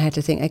years, and I had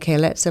to think, okay,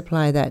 let's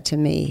apply that to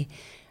me.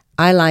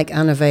 I like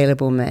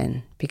unavailable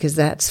men because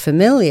that's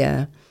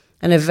familiar,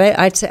 and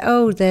I'd say,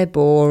 oh, they're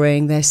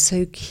boring, they're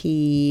so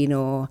keen,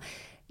 or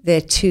they're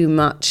too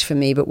much for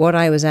me. But what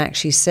I was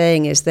actually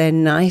saying is their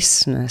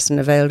niceness and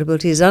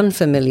availability is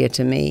unfamiliar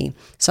to me.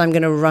 So I'm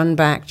going to run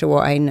back to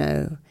what I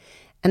know.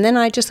 And then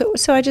I just thought,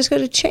 so I just got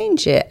to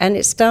change it. And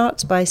it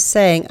starts by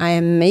saying, I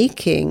am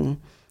making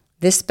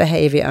this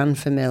behavior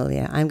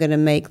unfamiliar. I'm going to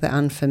make the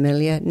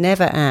unfamiliar.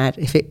 Never add,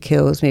 if it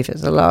kills me, if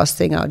it's the last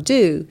thing I'll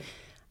do,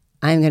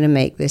 I'm going to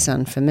make this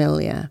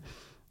unfamiliar.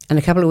 And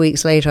a couple of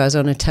weeks later, I was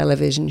on a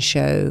television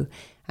show,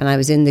 and I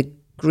was in the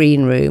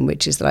green room,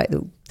 which is like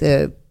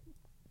the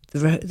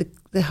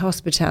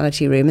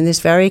hospitality room, and this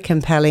very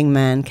compelling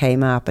man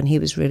came up, and he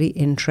was really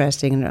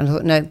interesting, and I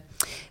thought, no,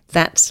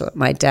 That's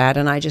my dad.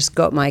 And I just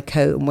got my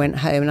coat and went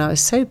home. And I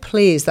was so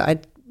pleased that I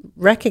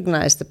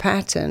recognized the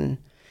pattern,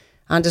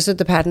 understood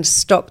the pattern,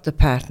 stopped the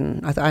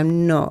pattern. I thought,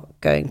 I'm not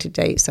going to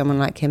date someone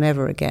like him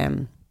ever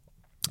again.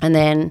 And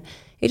then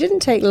it didn't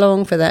take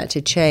long for that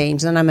to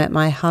change. Then I met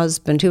my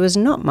husband, who was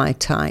not my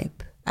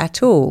type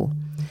at all.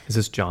 Is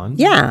this John?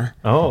 Yeah.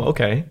 Oh,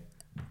 okay.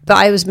 But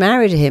I was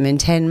married to him in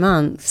 10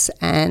 months,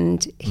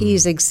 and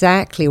he's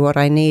exactly what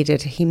I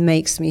needed. He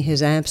makes me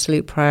his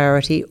absolute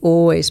priority,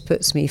 always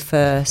puts me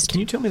first.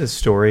 Can you tell me the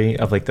story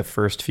of like the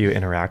first few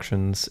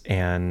interactions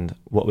and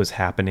what was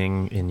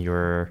happening in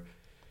your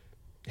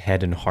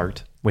head and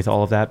heart with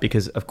all of that?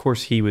 Because of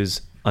course he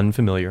was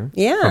unfamiliar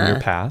from your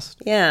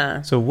past.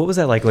 Yeah. So what was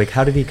that like? Like,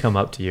 how did he come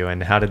up to you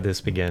and how did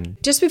this begin?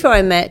 Just before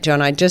I met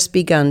John, I'd just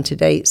begun to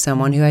date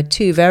someone who had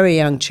 2 very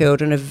young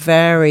children, a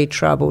very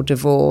troubled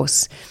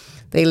divorce.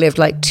 They lived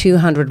like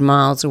 200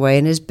 miles away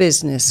and his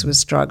business was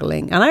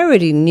struggling. And I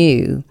already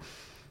knew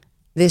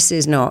this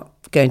is not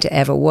going to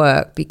ever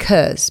work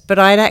but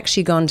I'd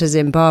actually gone to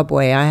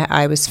Zimbabwe.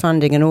 I was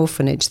funding an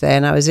orphanage there,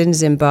 and I was in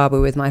Zimbabwe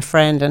with my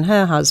friend and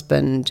her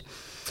husband.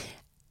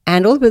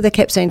 And all the people, they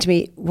kept saying to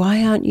me,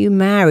 why aren't you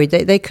married?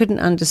 They couldn't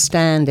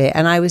understand it.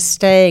 And I was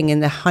staying in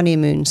the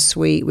honeymoon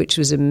suite, which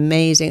was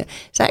amazing.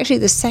 It's actually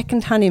the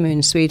second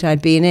honeymoon suite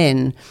I'd been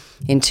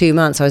in 2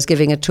 months. I was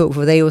giving a talk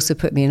where they also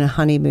put me in a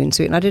honeymoon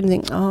suite. And I didn't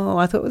think,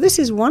 I thought, well, this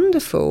is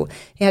wonderful.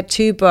 He had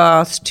 2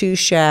 baths, 2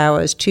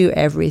 showers, 2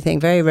 everything,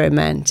 very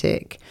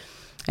romantic.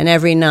 And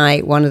every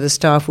night, one of the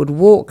staff would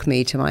walk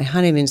me to my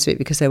honeymoon suite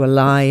because there were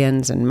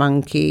lions and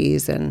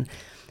monkeys and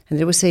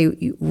they would say,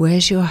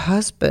 where's your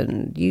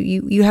husband?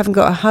 You haven't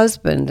got a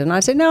husband. And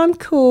I'd say, no, I'm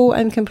cool.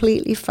 I'm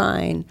completely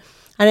fine.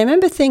 And I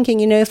remember thinking,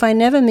 if I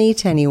never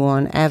meet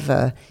anyone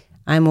ever,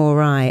 I'm all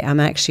right.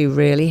 I'm actually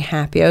really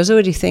happy. I was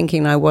already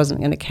thinking I wasn't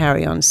going to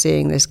carry on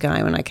seeing this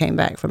guy when I came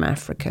back from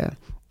Africa.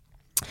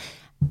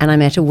 And I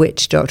met a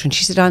witch doctor, and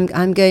she said,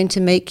 I'm going to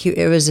make you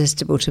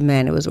irresistible to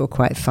men. It was all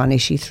quite funny.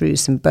 She threw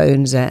some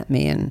bones at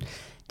me and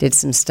did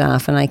some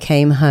stuff. And I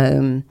came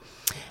home,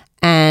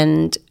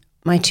 and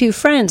my 2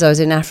 friends I was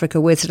in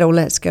Africa with said,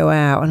 let's go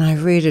out. And I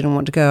really didn't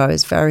want to go. I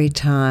was very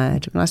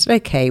tired. And I said,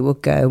 okay, we'll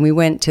go. And we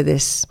went to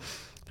this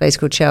place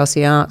called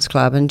Chelsea Arts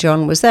Club, and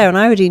John was there. And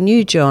I already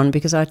knew John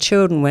because our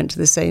children went to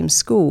the same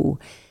school.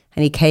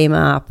 And he came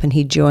up and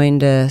he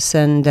joined us,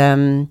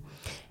 and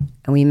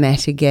we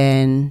met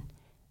again,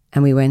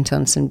 and we went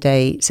on some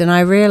dates. And I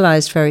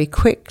realized very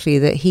quickly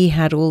that he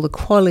had all the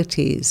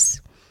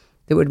qualities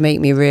that would make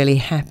me really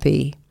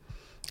happy.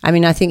 I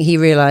mean, I think he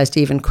realized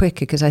even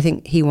quicker, because I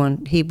think he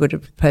would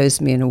have proposed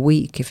to me in a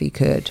week if he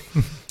could.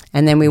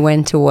 And then we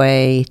went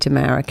away to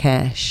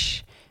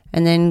Marrakesh,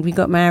 and then we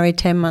got married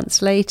 10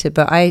 months later.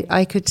 But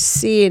I could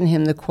see in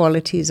him the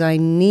qualities I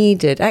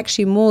needed,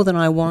 actually more than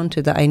I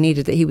wanted, that I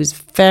needed, that he was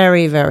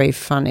very, very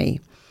funny,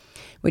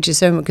 which is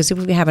so much, because if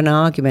we have an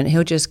argument,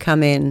 he'll just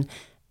come in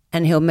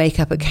and he'll make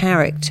up a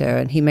character,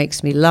 and he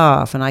makes me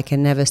laugh, and I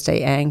can never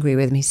stay angry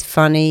with him. He's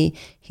funny,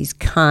 he's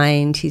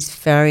kind, he's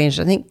very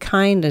interesting. I think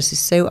kindness is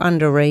so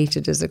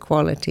underrated as a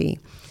quality.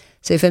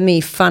 So for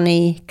me,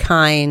 funny,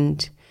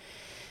 kind,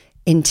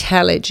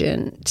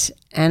 intelligent,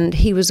 and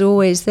he was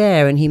always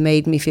there, and he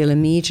made me feel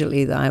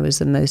immediately that I was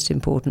the most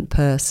important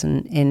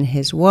person in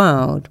his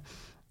world.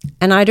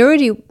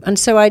 And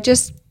so I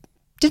just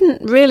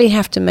didn't really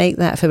have to make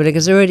that for me,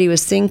 because I already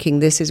was thinking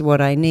this is what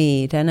I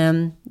need.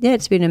 And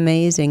it's been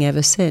amazing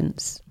ever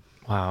since.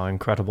 Wow,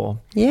 incredible.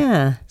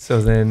 Yeah.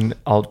 So then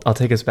I'll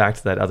take us back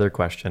to that other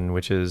question,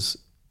 which is,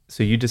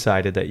 so you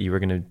decided that you were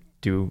going to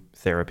do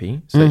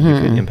therapy so that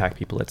you could impact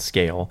people at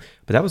scale.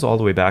 But that was all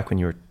the way back when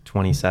you were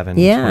 27,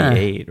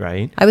 28,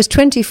 right? I was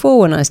 24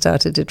 when I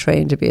started to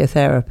train to be a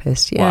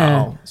therapist.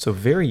 Yeah. Wow. So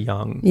very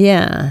young.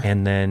 Yeah.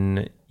 And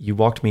then you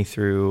walked me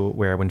through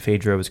where when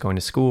Phaedra was going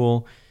to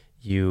school,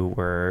 you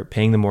were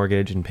paying the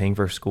mortgage and paying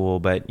for school,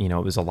 but it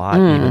was a lot,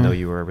 even though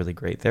you were a really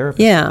great therapist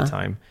at the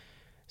time.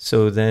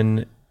 So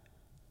then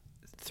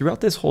throughout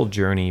this whole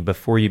journey,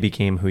 before you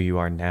became who you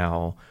are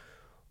now,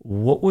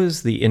 what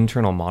was the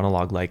internal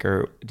monologue like?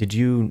 Or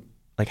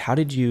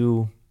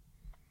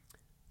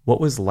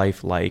what was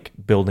life like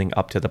building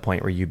up to the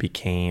point where you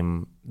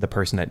became the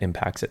person that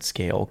impacts at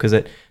scale? Because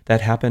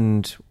that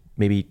happened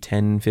maybe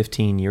 10,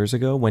 15 years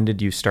ago. When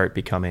did you start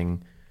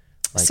becoming...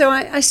 So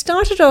I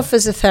started off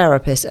as a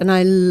therapist, and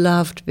I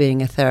loved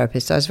being a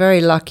therapist. I was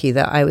very lucky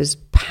that I was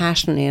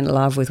passionately in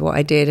love with what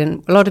I did.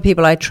 And a lot of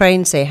people I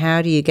train say,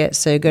 how do you get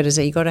so good? I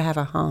say, you got to have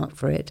a heart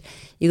for it.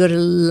 You got to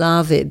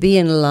love it, be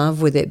in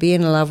love with it, be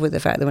in love with the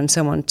fact that when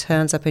someone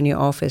turns up in your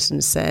office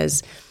and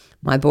says,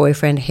 my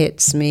boyfriend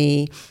hits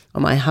me,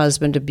 or my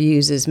husband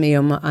abuses me,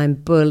 or I'm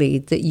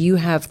bullied, that you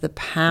have the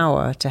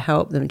power to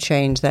help them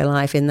change their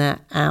life in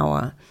that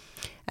hour.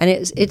 And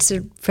it's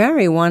a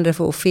very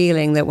wonderful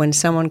feeling that when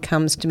someone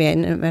comes to me,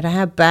 and no matter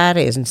how bad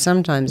it is, and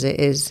sometimes it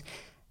is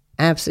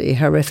absolutely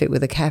horrific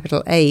with a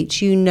capital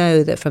H, you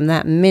know that from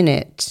that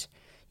minute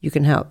you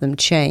can help them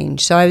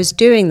change. So I was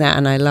doing that,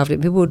 and I loved it.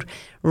 People would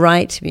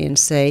write to me and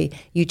say,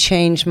 you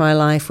changed my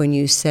life when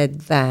you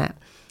said that.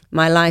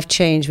 my life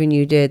changed when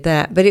you did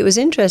that. But it was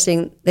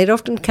interesting. They'd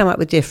often come up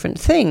with different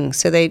things.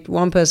 So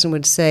one person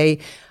would say,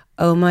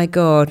 oh my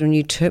God, when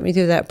you took me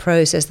through that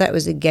process, that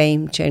was a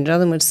game changer.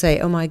 Another one would say,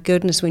 oh my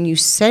goodness, when you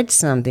said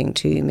something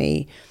to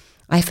me,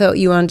 I felt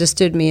you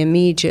understood me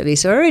immediately.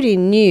 So I already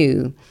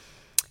knew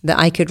that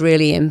I could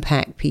really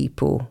impact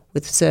people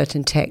with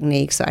certain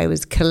techniques that I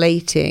was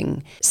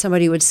collating.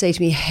 Somebody would say to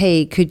me,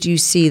 hey, could you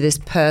see this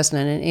person?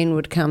 And in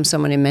would come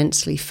someone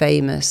immensely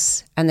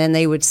famous. And then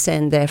they would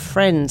send their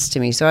friends to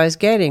me. So I was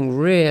getting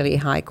really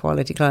high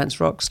quality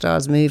clients, rock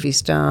stars, movie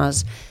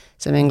stars,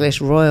 some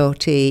English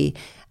royalty.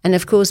 And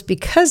of course,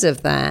 because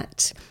of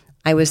that,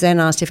 I was then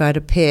asked if I'd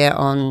appear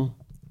on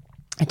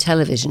a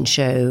television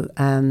show,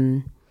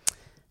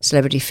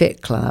 Celebrity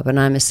Fit Club, and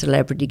I'm a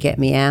Celebrity Get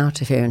Me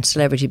Out of Here and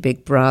Celebrity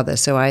Big Brother.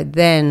 So I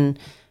then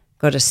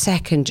got a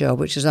second job,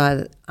 which was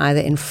either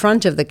in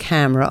front of the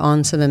camera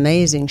on some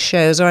amazing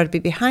shows, or I'd be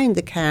behind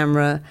the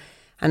camera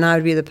and I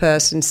would be the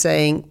person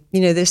saying,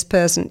 this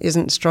person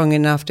isn't strong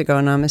enough to go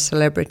on I'm a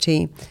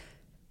Celebrity.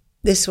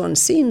 This one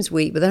seems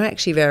weak, but they're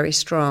actually very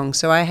strong.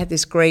 So I had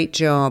this great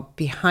job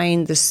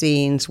behind the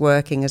scenes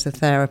working as a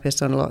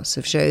therapist on lots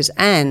of shows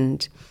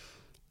and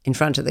in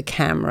front of the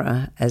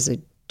camera as a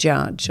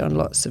judge on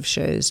lots of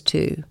shows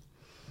too.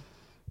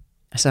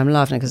 So I'm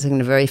laughing because I'm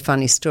thinking a very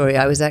funny story.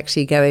 I was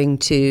actually going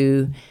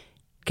to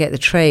get the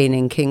train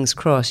in King's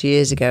Cross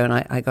years ago, and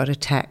I got a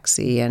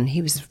taxi, and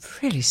he was a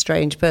really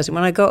strange person.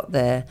 When I got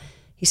there,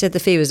 he said the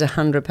fee was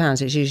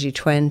 £100. It's usually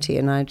 20,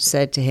 and I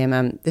said to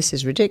him, this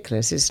is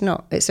ridiculous. It's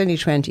not. It's only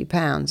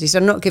 £20. He said,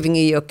 I'm not giving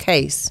you your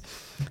case.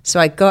 So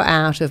I got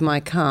out of my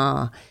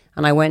car,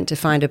 and I went to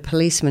find a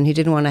policeman who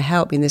didn't want to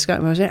help me. And this guy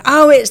was saying,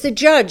 oh, it's the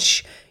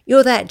judge.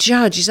 You're that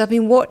judge. He said, I've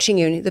been watching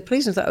you. And the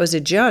policeman thought I was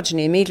a judge. And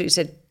he immediately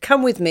said,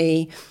 come with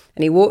me.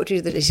 And he walked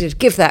to he said,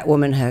 give that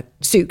woman her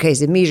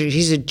suitcase immediately.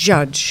 She's a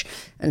judge.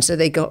 And so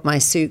they got my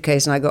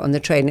suitcase and I got on the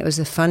train. It was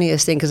the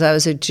funniest thing because I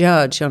was a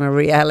judge on a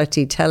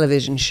reality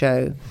television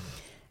show.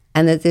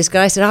 And that this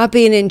guy said, I've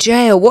been in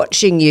jail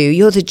watching you.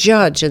 You're the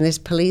judge. And this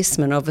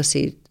policeman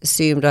obviously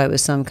assumed I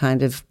was some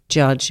kind of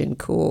judge in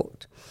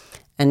court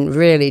and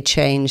really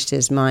changed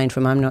his mind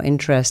from I'm not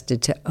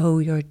interested to, oh,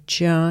 you're a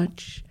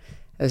judge.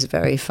 It was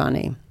very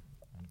funny.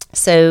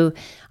 So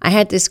I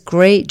had this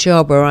great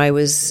job where I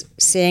was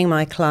seeing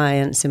my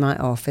clients in my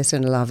office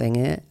and loving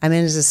it. I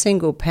mean, as a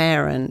single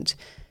parent,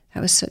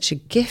 that was such a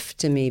gift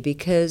to me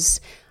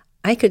because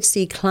I could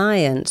see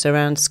clients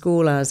around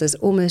school hours. There's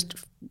almost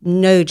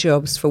no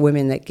jobs for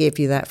women that give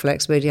you that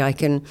flexibility. I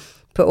can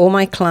put all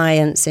my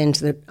clients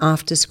into the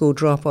after-school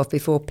drop-off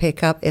before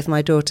pick-up. If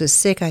my daughter's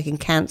sick, I can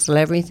cancel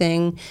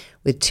everything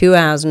with 2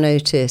 hours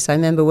notice. I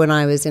remember when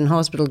I was in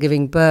hospital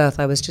giving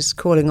birth, I was just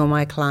calling all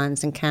my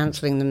clients and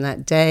cancelling them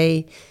that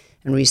day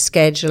and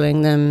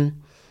rescheduling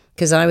them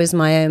because I was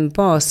my own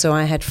boss, so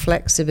I had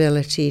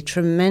flexibility,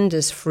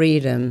 tremendous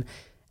freedom.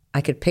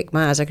 I could pick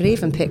my hours. I could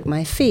even pick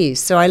my fees.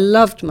 So I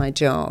loved my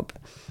job.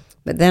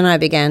 But then I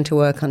began to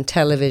work on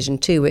television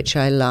too, which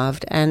I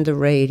loved, and the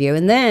radio.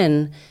 And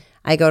then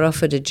I got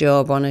offered a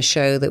job on a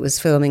show that was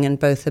filming in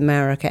both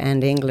America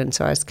and England,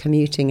 so I was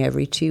commuting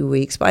every 2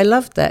 weeks. But I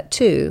loved that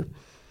too.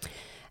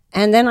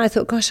 And then I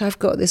thought, gosh, I've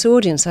got this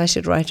audience. I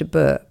should write a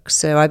book.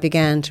 So I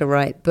began to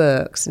write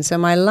books. And so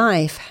my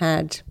life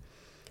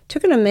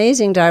took an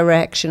amazing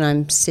direction.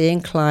 I'm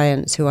seeing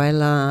clients who I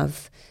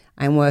love.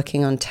 I'm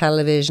working on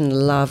television,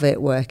 love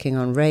it. Working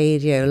on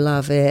radio,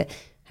 love it.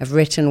 I've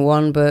written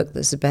one book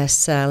that's a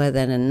bestseller,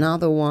 then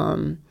another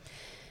one.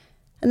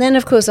 And then,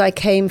 of course, I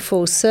came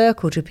full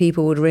circle to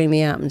people who would ring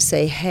me up and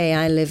say, hey,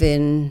 I live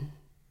in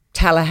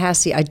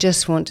Tallahassee. I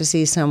just want to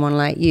see someone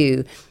like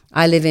you.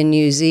 I live in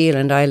New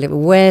Zealand.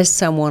 Where's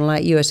someone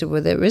like you? I said,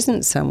 well, there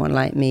isn't someone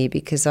like me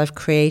because I've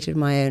created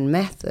my own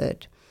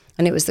method.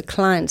 And it was the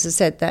clients that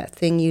said, that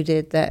thing you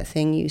did, that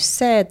thing you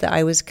said, that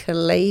I was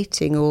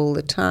collating all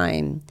the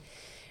time.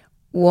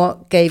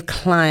 What gave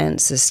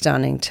clients a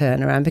stunning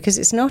turnaround? Because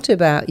it's not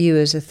about you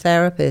as a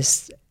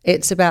therapist.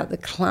 It's about the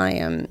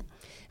client.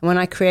 And when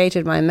I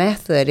created my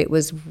method, it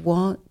was,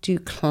 what do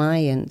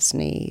clients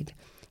need?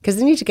 Because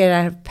they need to get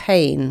out of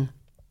pain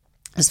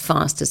as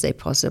fast as they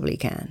possibly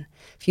can.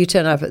 If you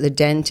turn up at the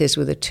dentist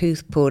with a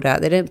tooth pulled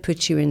out, they don't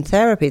put you in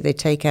therapy, they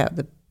take out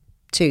the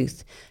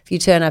tooth. If you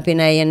turn up in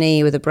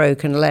A&E with a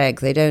broken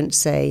leg, they don't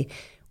say,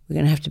 we're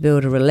going to have to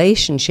build a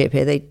relationship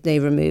here. They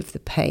remove the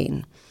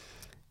pain.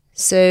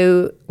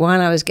 So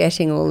while I was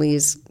getting all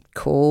these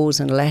calls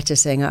and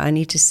letters saying, I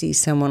need to see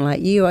someone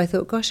like you, I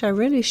thought, gosh, I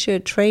really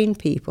should train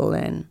people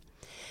then.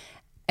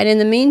 And in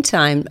the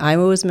meantime, I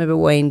always remember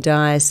Wayne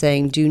Dyer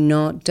saying, do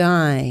not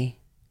die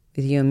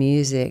with your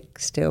music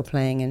still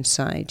playing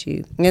inside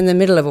you. In the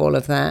middle of all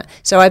of that,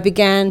 so I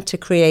began to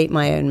create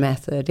my own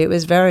method. It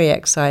was very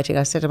exciting.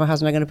 I said to my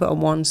husband, I'm going to put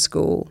on one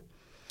school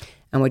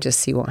and we'll just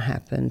see what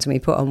happens. And we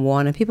put on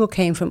one, and people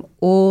came from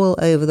all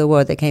over the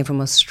world. They came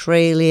from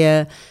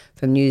Australia,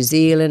 from New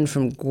Zealand,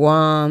 from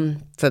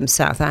Guam, from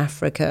South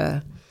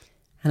Africa.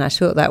 And I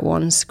taught that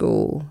one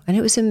school, and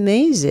it was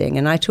amazing.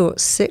 And I taught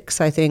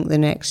 6, I think, the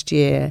next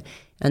year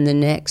and the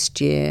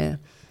next year.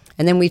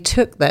 And then we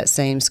took that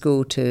same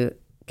school to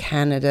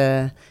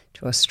Canada,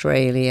 to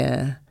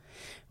Australia.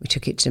 We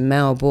took it to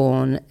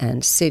Melbourne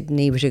and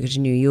Sydney. We took it to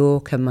New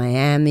York and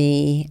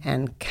Miami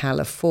and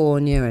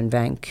California and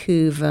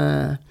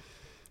Vancouver.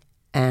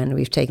 And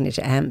we've taken it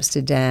to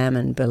Amsterdam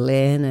and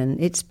Berlin. And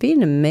it's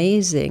been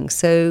amazing.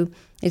 So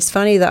it's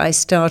funny that I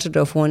started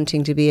off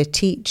wanting to be a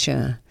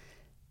teacher.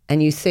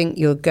 And you think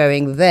you're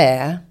going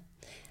there.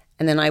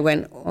 And then I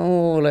went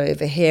all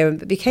over here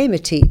and became a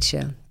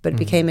teacher. But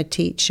became a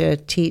teacher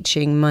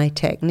teaching my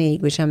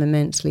technique, which I'm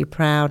immensely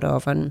proud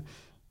of. And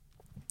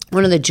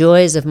one of the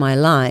joys of my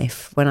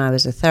life when I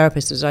was a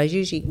therapist was I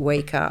usually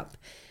wake up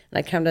and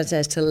I come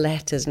downstairs to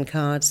letters and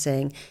cards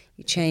saying,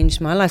 you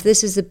changed my life.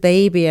 This is the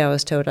baby I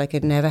was told I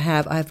could never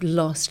have. I've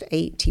lost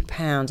 80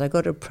 pounds. I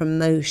got a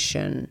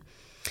promotion.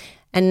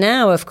 And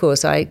now, of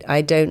course, I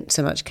don't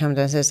so much come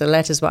downstairs to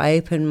letters, but I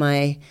open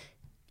my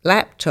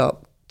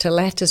laptop to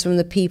letters from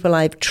the people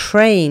I've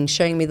trained,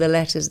 showing me the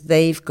letters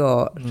they've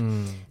got.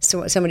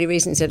 So somebody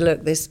recently said,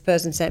 look, this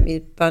person sent me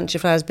a bunch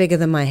of flowers bigger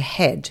than my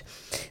head.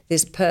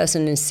 This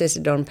person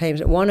insisted on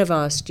payment. One of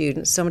our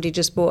students, somebody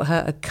just bought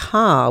her a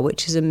car,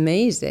 which is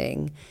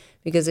amazing,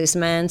 because this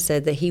man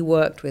said that he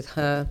worked with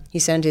her. He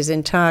sent his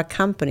entire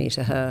company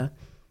to her,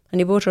 and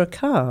he bought her a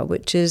car,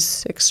 which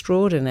is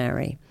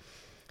extraordinary.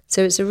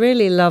 So it's a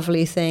really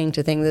lovely thing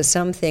to think there's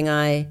something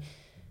I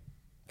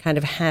kind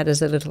of had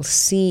as a little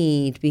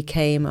seed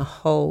became a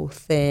whole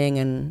thing,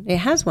 and it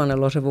has won a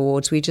lot of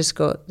awards. We just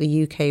got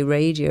the UK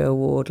Radio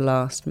Award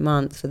last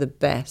month for the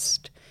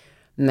best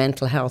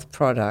mental health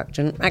product,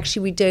 and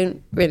actually we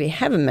don't really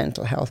have a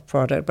mental health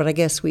product, but I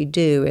guess we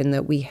do in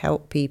that we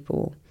help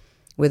people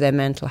with their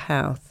mental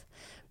health.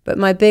 But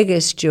my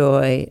biggest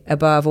joy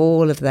above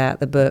all of that,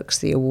 the books,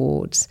 the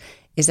awards,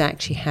 is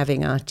actually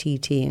having our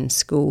TT in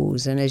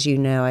schools. And as you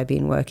know, I've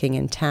been working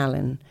in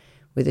Tallinn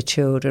with the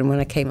children. When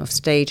I came off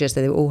stage,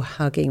 they were all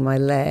hugging my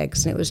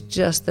legs. And it was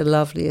just the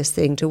loveliest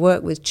thing to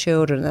work with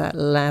children at that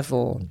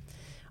level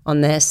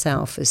on their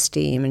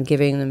self-esteem and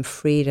giving them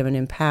freedom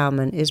and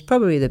empowerment is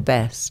probably the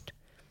best.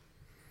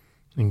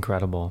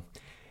 Incredible.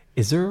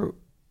 Is there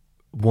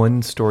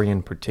one story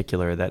in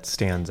particular that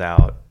stands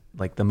out,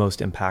 like the most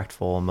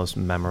impactful, most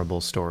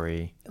memorable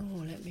story?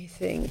 Oh, let me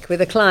think.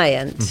 With a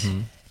client?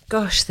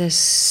 Gosh, there's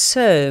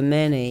so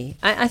many.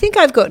 I think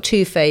I've got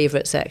two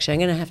favorites, actually. I'm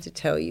going to have to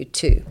tell you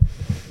two.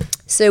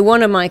 So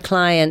one of my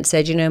clients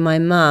said, my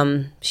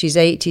mum, she's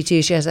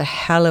 82, she has a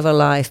hell of a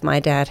life.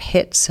 My dad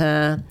hits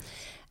her,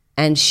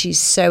 and she's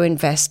so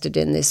invested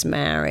in this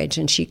marriage,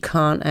 and she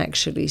can't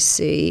actually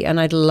see. And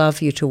I'd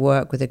love you to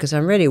work with her because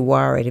I'm really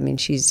worried. I mean,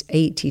 she's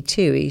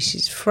 82.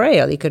 She's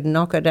frail. He could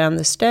knock her down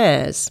the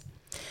stairs.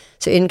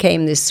 So in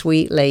came this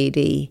sweet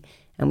lady,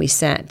 and we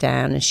sat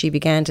down, and she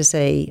began to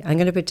say, I'm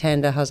going to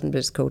pretend her husband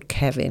is called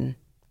Kevin.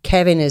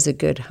 Kevin is a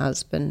good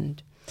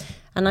husband.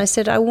 And I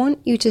said, I want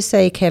you to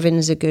say Kevin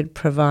is a good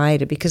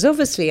provider, because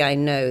obviously I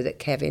know that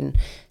Kevin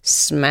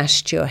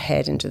smashed your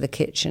head into the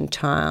kitchen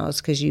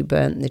tiles because you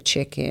burnt the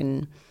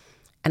chicken.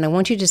 And I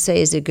want you to say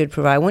he's a good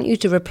provider. I want you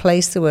to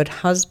replace the word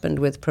husband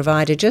with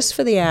provider just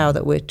for the hour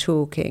that we're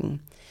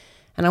talking.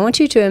 And I want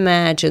you to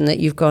imagine that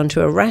you've gone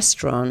to a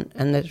restaurant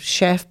and the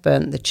chef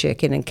burnt the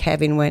chicken and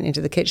Kevin went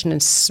into the kitchen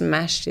and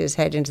smashed his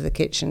head into the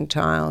kitchen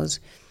tiles.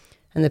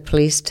 And the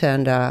police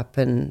turned up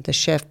and the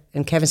chef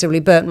and Kevin said, well,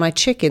 he burnt my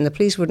chicken. The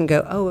police wouldn't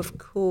go, oh, of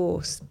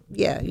course.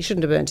 Yeah, you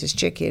shouldn't have burnt his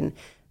chicken.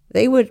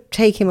 They would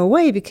take him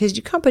away because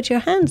you can't put your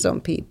hands on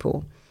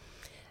people.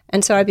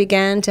 And so I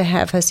began to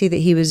have her see that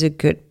he was a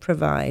good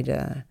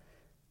provider.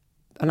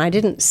 And I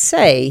didn't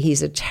say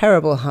he's a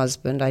terrible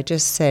husband. I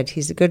just said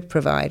he's a good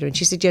provider. And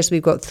she said, yes,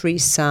 we've got 3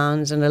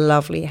 sons and a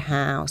lovely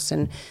house.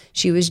 And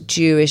she was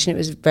Jewish, and it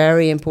was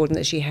very important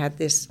that she had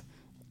this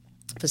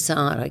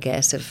facade, I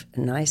guess, of a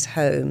nice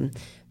home.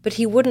 But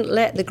he wouldn't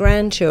let the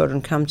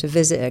grandchildren come to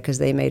visit her because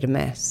they made a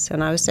mess.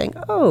 And I was saying,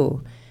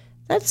 oh,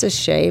 that's a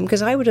shame,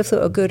 because I would have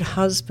thought a good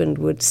husband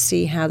would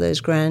see how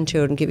those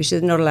grandchildren give you. She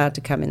said, they're not allowed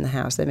to come in the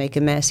house. They make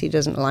a mess. He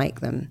doesn't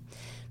like them.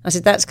 I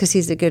said, that's because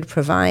he's a good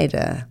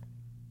provider.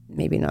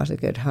 Maybe not a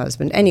good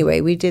husband.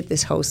 Anyway, we did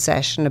this whole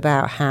session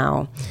about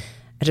how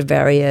at a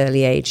very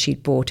early age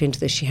she'd bought into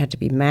this. She had to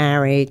be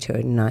married to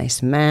a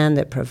nice man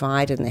that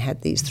provided, and they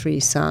had these 3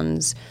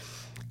 sons.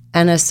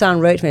 And her son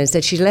wrote to me and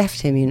said she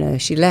left him,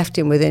 She left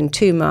him within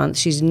 2 months.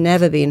 She's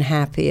never been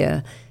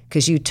happier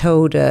because you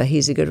told her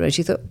he's a good one.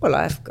 She thought, well,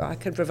 I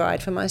can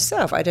provide for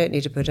myself. I don't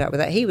need to put up with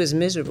that. He was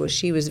miserable.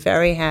 She was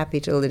very happy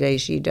till the day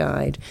she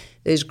died.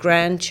 Those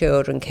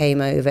grandchildren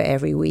came over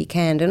every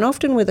weekend. And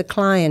often with a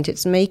client,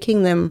 it's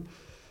making them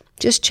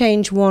just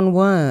change one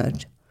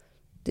word.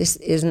 This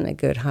isn't a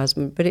good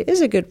husband, but it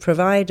is a good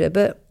provider.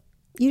 But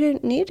you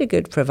don't need a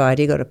good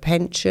provider. You got a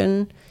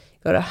pension, you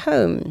got a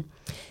home.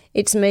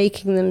 It's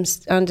making them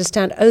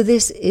understand, oh,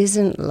 this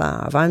isn't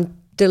love. I'm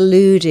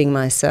deluding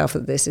myself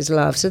that this is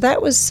love. So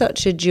that was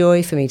such a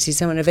joy for me to see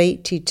someone of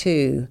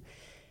 82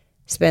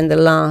 spend the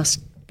last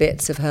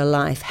bits of her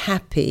life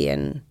happy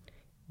and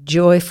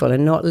joyful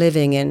and not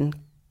living in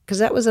because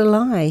that was a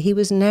lie. He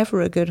was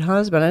never a good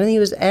husband. I don't think he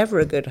was ever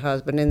a good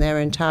husband in their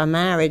entire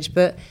marriage,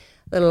 but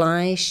the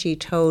lie she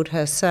told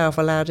herself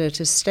allowed her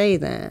to stay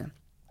there.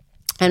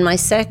 And my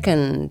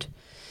second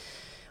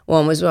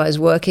one was when I was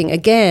working,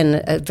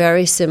 again, a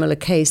very similar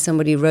case.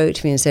 Somebody wrote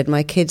to me and said,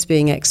 my kid's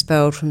being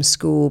expelled from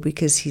school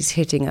because he's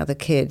hitting other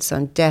kids.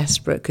 I'm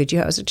desperate. Could you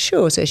help? I said,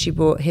 sure. So she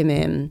brought him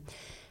in.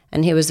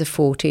 And he was a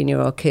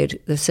 14-year-old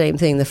kid. The same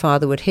thing, the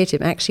father would hit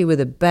him, actually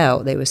with a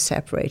belt. They were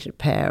separated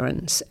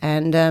parents.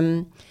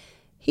 And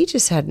he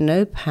just had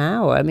no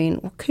power. I mean,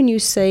 what can you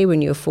say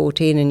when you're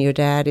 14 and your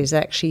dad is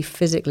actually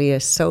physically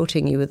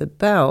assaulting you with a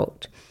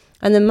belt?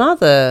 And the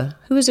mother,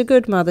 who was a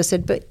good mother,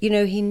 said, but,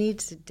 he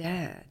needs a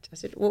dad. I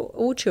said, well,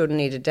 all children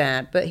need a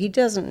dad, but he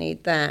doesn't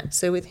need that.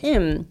 So with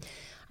him,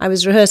 I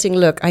was rehearsing,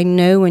 look, I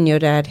know when your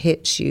dad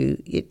hits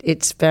you,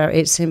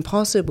 it's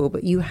impossible,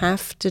 but you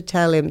have to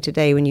tell him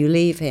today when you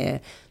leave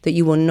here that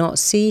you will not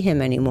see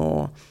him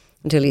anymore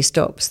until he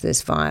stops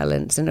this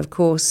violence. And of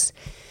course,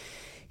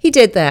 he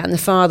did that, and the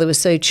father was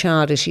so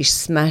childish, he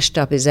smashed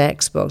up his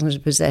Xbox and his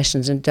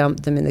possessions and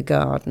dumped them in the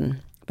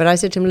garden. But I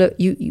said to him, look,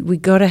 we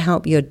got to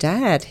help your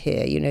dad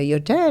here. Your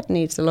dad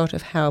needs a lot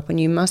of help, and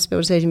you must be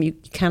able to say to him, you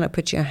cannot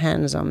put your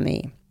hands on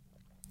me.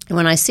 And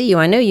when I see you,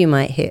 I know you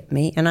might hit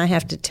me, and I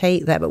have to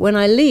take that. But when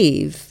I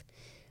leave,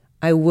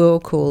 I will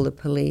call the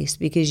police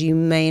because you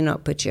may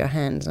not put your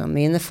hands on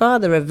me. And the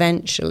father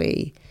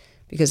eventually,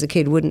 because the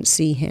kid wouldn't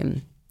see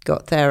him,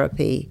 got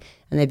therapy,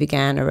 and they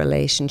began a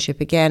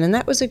relationship again. And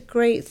that was a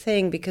great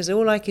thing because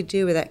all I could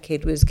do with that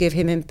kid was give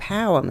him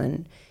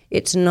empowerment.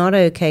 It's not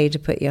okay to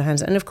put your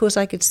hands on. And of course,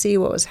 I could see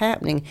what was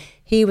happening.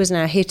 He was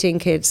now hitting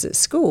kids at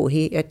school.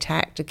 He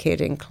attacked a kid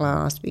in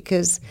class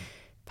because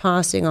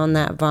passing on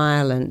that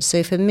violence.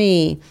 So for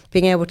me,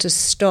 being able to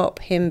stop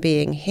him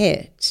being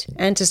hit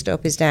and to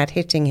stop his dad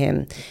hitting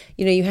him,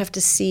 you have to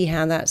see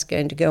how that's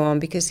going to go on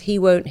because he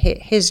won't hit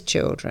his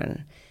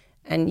children.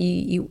 And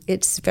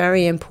it's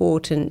very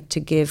important to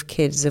give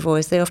kids a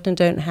voice. They often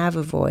don't have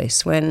a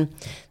voice when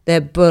they're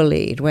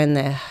bullied, when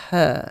they're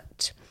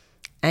hurt.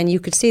 And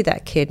you could see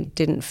that kid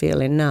didn't feel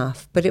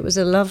enough. But it was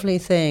a lovely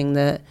thing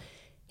that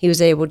he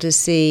was able to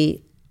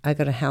see, I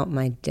got to help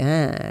my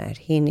dad.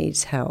 He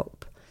needs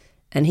help.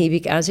 And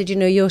I said,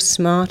 you're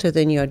smarter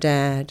than your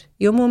dad.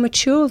 You're more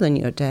mature than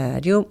your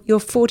dad. You're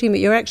 14, but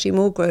you're actually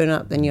more grown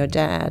up than your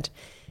dad.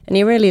 And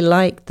he really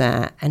liked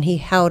that. And he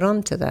held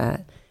on to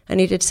that. And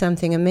he did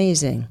something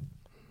amazing.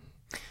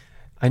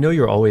 I know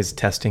you're always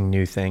testing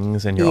new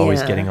things and you're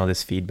always getting all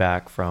this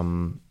feedback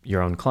from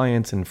your own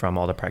clients and from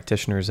all the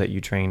practitioners that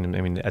you train. And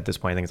I mean, at this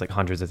point, I think it's like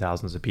hundreds of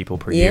thousands of people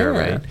per year,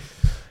 right?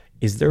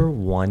 Is there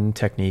one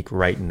technique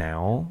right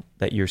now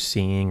that you're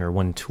seeing or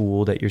one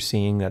tool that you're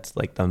seeing that's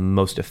like the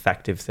most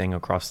effective thing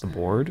across the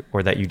board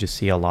or that you just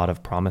see a lot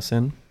of promise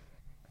in?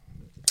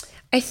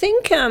 I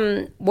think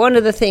one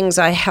of the things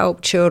I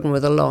help children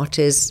with a lot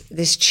is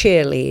this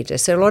cheerleader.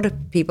 So a lot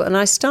of people, and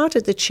I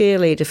started the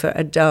cheerleader for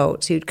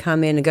adults who'd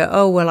come in and go,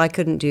 oh, well, I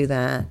couldn't do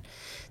that.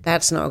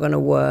 That's not going to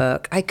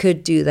work. I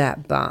could do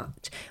that,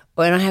 but.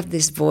 And I have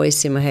this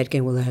voice in my head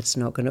going, well, that's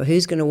not going to,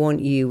 who's going to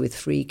want you with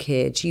 3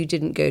 kids? You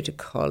didn't go to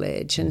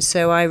college. And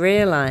so I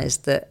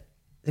realized that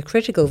the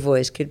critical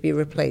voice could be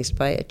replaced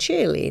by a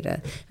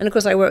cheerleader. And of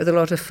course, I work with a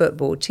lot of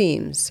football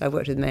teams. I've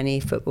worked with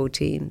many football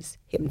teams,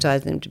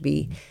 hypnotized them to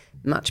be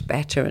much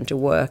better and to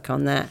work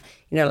on that,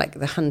 like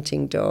the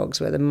hunting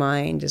dogs where the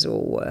mind is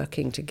all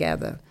working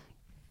together.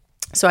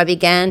 So I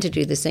began to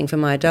do this thing for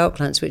my adult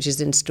clients, which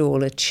is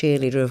install a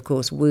cheerleader, of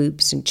course,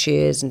 whoops and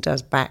cheers and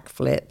does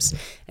backflips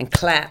and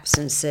claps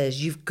and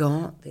says, you've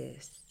got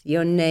this.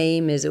 Your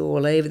name is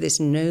all over this.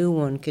 No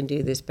one can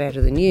do this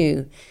better than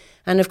you.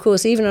 And of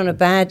course, even on a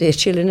bad day, a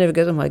cheerleader never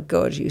goes, oh my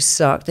God, you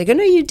suck. They go,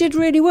 no, you did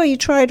really well. You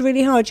tried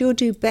really hard. You'll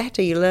do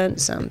better. You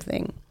learned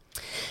something.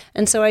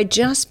 And so I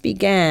just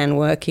began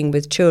working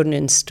with children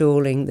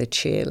installing the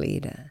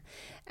cheerleader.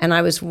 And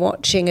I was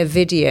watching a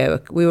video.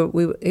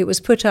 It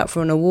was put up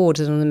for an award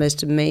as one of the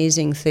most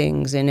amazing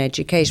things in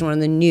education, one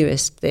of the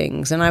newest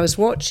things. And I was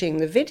watching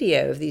the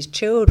video of these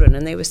children,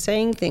 and they were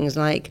saying things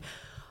like,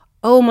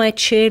 oh, my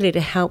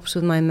cheerleader helps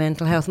with my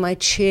mental health. My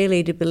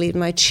cheerleader believes,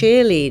 my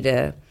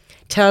cheerleader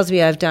tells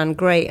me I've done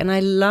great. And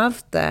I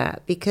loved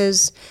that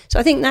because, so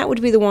I think that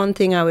would be the one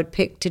thing I would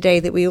pick today,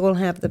 that we all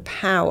have the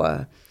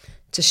power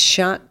to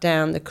shut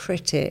down the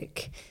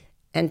critic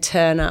and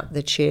turn up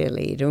the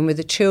cheerleader. And with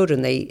the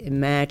children, they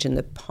imagine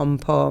the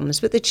pom-poms.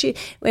 But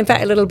in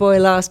fact, a little boy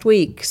last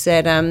week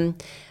said,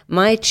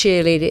 my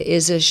cheerleader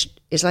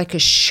is like a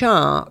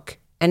shark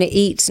and it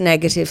eats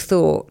negative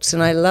thoughts.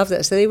 And I love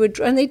that. So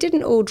they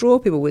didn't all draw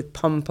people with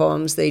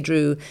pom-poms. They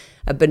drew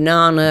a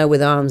banana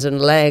with arms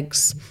and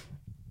legs.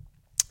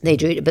 They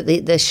drew it, but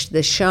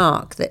the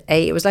shark that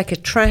ate, it was like a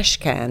trash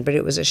can, but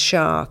it was a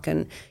shark,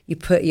 and you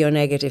put your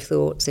negative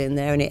thoughts in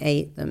there and it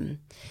ate them.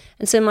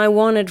 And so my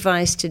one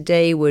advice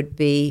today would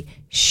be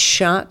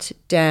shut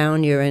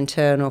down your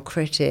internal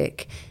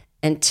critic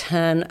and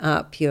turn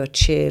up your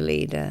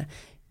cheerleader.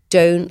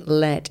 Don't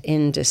let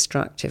in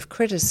destructive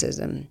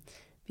criticism,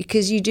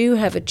 because you do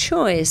have a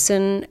choice,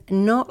 and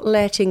not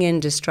letting in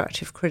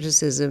destructive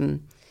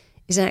criticism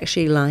is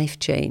actually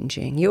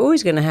life-changing. You're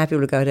always going to have people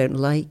who go, I don't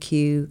like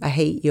you, I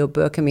hate your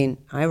book. I mean,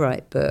 I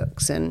write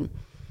books, and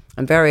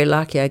I'm very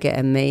lucky I get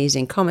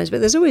amazing comments,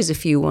 but there's always a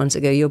few ones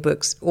that go, your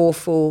book's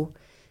awful,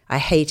 I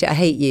hate it, I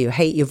hate you, I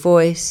hate your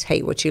voice,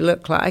 hate what you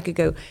look like. I could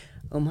go,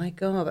 oh my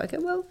God. I go,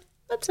 well,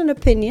 that's an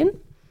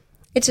opinion.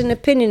 It's an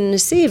opinion in a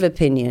sea of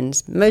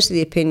opinions. Most of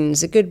the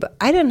opinions are good, but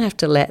I don't have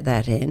to let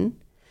that in.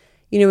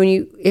 You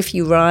know, if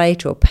you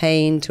write or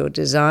paint or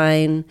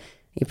design,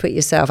 you put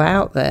yourself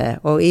out there,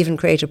 or even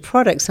create a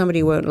product,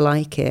 somebody won't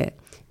like it,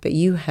 but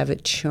you have a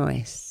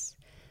choice.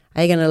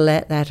 Are you going to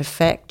let that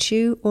affect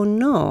you or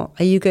not?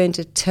 Are you going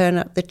to turn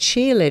up the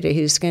cheerleader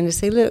who's going to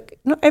say, look,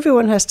 not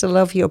everyone has to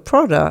love your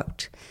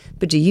product,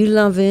 but do you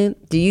love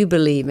it? Do you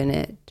believe in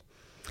it?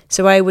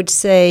 So I would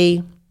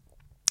say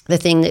the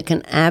thing that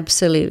can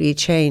absolutely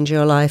change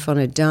your life on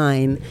a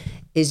dime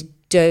is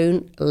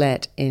don't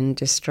let in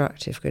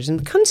destructive criticism.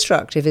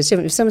 Constructive is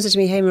different. If someone says to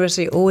me, hey,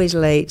 Marissa, you're always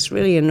late, it's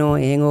really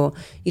annoying, or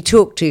you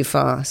talk too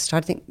fast,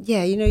 I'd think,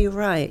 yeah, you know, you're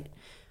right.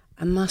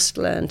 I must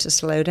learn to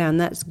slow down.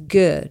 That's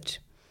good.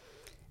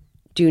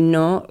 Do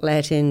not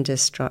let in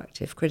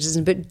destructive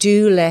criticism, but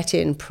do let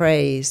in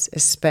praise,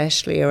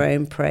 especially your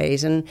own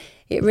praise. And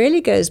it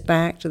really goes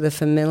back to the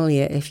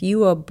familiar. If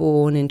you are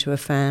born into a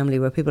family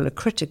where people are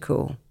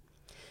critical,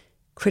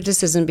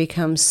 criticism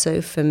becomes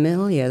so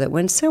familiar that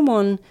when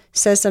someone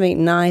says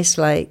something nice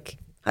like,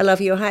 I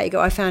love your hat, you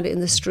go, I found it in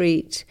the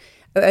street,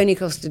 it only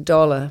cost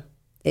 $1.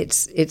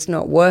 It's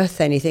not worth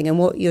anything. And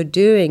what you're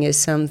doing is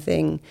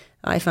something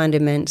I find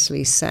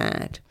immensely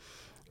sad.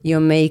 You're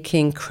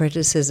making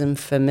criticism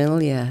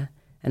familiar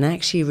and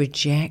actually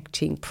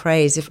rejecting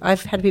praise. If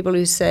I've had people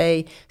who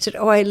said,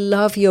 oh, I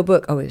love your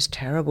book. Oh, it was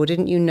terrible.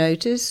 Didn't you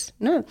notice?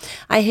 No.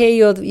 I hear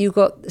you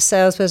got the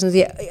salesperson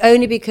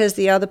only because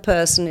the other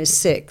person is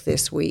sick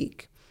this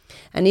week.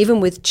 And even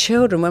with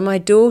children, when my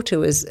daughter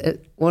was at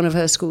one of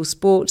her school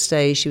sports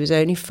days, she was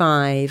only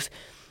 5,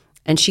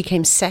 and she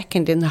came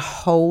second in the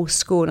whole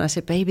school. And I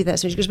said, baby,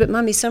 that's what she goes, but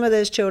Mummy, some of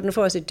those children are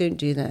 4. I said, don't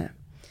do that.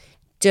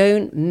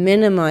 Don't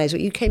minimize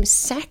what you came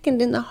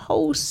second in the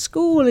whole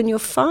school and you're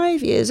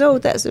 5 years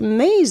old. That's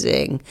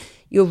amazing.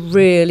 You're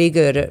really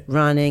good at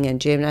running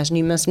and gymnastics, and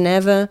you must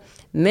never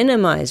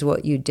minimize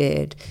what you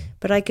did.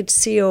 But I could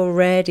see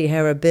already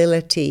her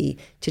ability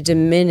to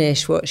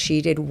diminish what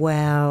she did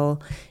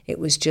well. It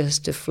was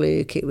just a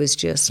fluke. It was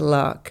just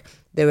luck.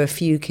 There were a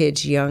few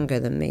kids younger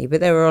than me, but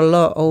they were a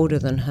lot older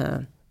than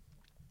her.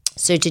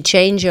 So to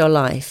change your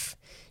life,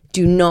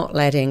 do not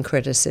let in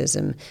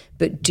criticism,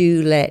 but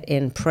do let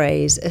in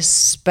praise,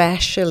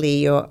 especially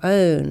your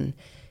own,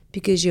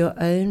 because your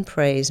own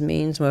praise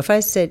means more. If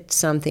I said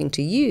something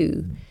to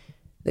you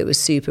that was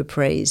super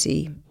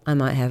praisey, I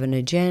might have an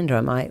agenda.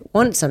 I might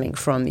want something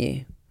from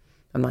you.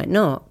 I might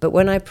not. But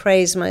when I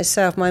praise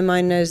myself, my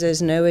mind knows there's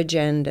no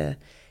agenda.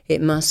 It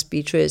must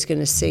be true. It's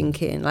going to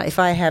sink in. Like if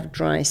I have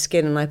dry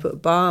skin and I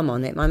put balm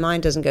on it, my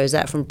mind doesn't go, is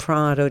that from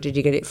Prada or did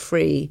you get it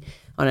free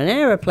on an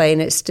aeroplane?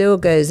 It still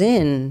goes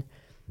in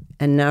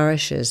and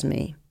nourishes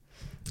me.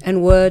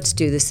 And words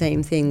do the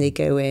same thing. They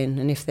go in,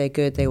 and if they're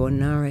good, they will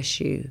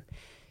nourish you.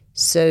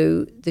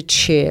 So the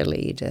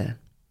cheerleader,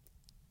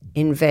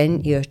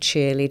 invent your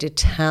cheerleader,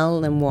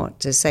 tell them what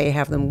to say,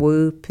 have them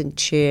whoop and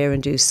cheer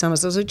and do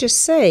somersaults, or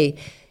just say,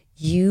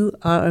 you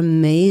are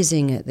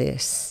amazing at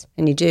this,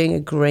 and you're doing a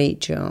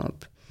great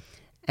job.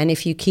 And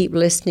if you keep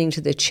listening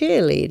to the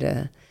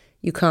cheerleader,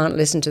 you can't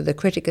listen to the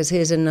critic, because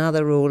here's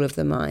another rule of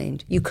the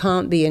mind. You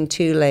can't be in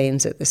 2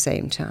 lanes at the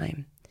same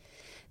time.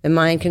 The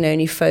mind can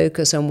only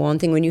focus on one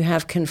thing. When you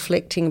have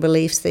conflicting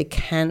beliefs, they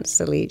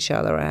cancel each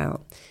other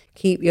out.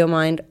 Keep your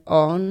mind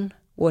on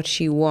what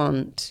you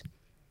want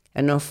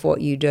and off what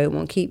you don't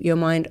want. Keep your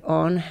mind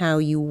on how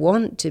you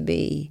want to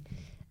be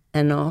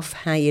and off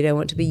how you don't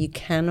want to be. You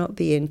cannot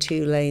be in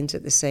 2 lanes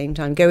at the same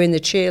time. Go in the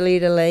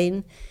cheerleader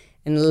lane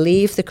and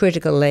leave the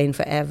critical lane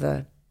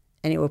forever,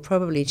 and it will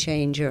probably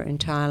change your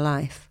entire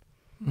life.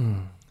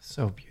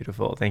 So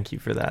beautiful. Thank you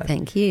for that.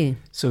 Thank you.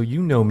 So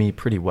you know me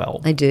pretty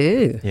well. I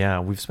do. Yeah,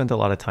 we've spent a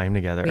lot of time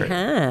together. We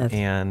have.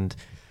 And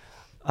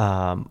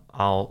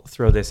I'll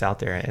throw this out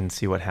there and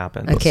see what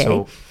happens. Okay.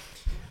 So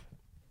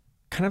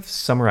kind of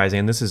summarizing,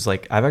 and this is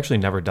like, I've actually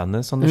never done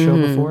this on the show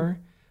before,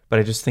 but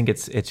I just think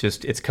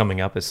it's coming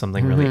up as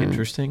something really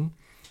interesting.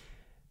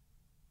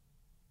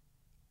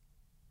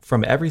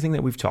 From everything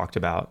that we've talked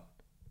about,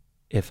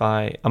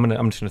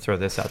 I'm just gonna throw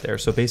this out there.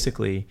 So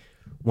basically,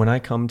 when I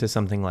come to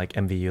something like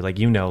MVU, like,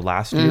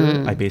 last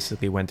year, I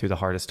basically went through the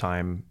hardest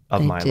time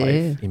of my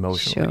life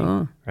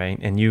emotionally, right?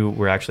 And you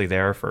were actually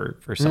there for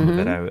some of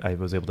it. I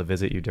was able to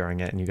visit you during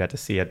it, and you got to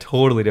see a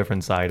totally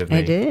different side of me.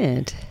 I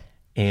did.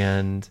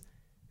 And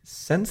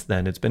since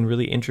then, it's been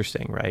really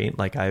interesting, right?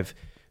 Like I've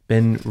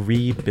been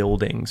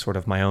rebuilding sort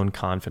of my own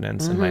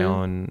confidence and my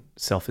own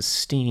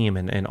self-esteem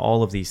and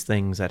all of these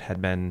things that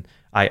had been,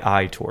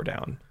 I tore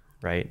down,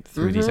 right?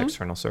 Through these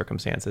external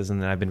circumstances.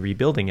 And then I've been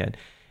rebuilding it.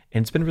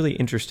 And it's been really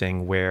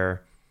interesting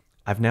where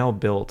I've now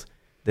built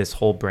this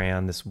whole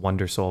brand, this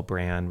Wondersoul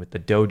brand with the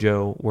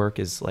dojo work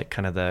is like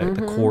kind of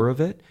the core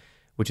of it,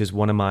 which is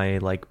one of my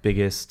like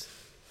biggest,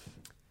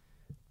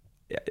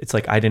 it's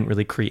like I didn't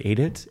really create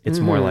it. It's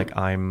more like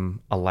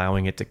I'm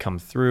allowing it to come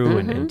through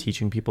and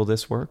teaching people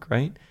this work,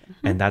 right?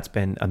 And that's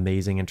been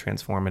amazing and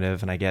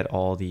transformative. And I get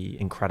all the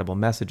incredible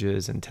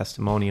messages and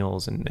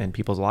testimonials and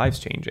people's lives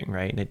changing,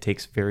 right? And it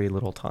takes very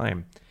little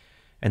time.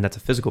 And that's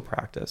a physical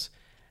practice.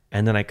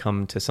 And then I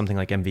come to something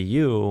like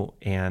MVU,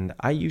 and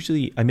I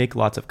make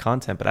lots of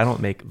content, but I don't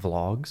make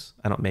vlogs.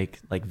 I don't make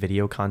like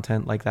video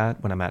content like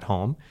that when I'm at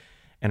home.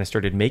 And I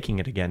started making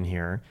it again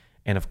here.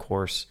 And of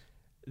course,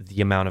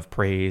 the amount of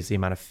praise, the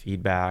amount of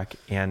feedback,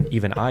 and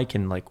even I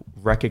can like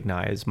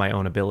recognize my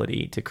own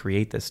ability to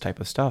create this type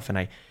of stuff. And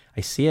I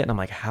see it and I'm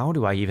like, how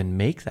do I even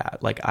make that?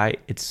 Like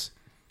it's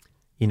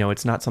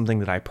not something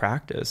that I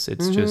practice.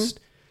 It's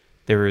just,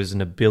 there is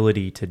an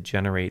ability to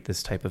generate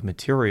this type of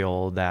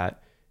material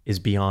that is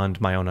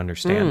beyond my own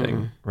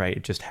understanding, right?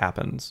 It just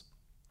happens.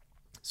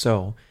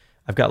 So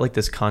I've got like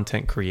this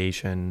content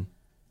creation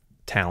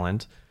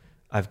talent.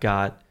 I've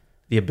got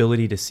the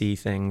ability to see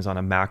things on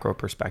a macro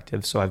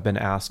perspective. So I've been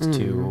asked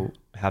to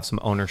have some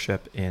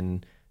ownership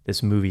in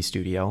this movie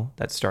studio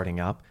that's starting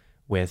up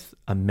with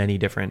many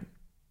different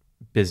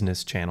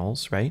business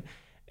channels, right?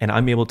 And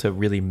I'm able to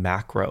really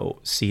macro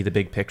see the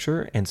big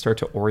picture and start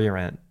to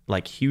orient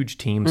like huge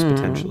teams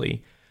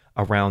potentially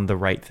around the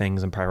right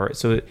things and priorities.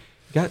 So you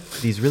got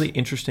these really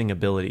interesting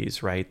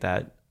abilities, right,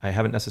 that I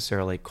haven't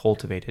necessarily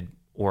cultivated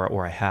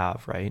or I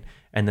have, right?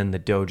 And then the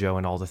dojo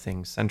and all the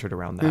things centered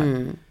around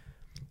that.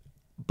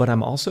 But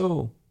I'm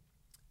also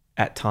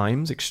at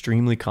times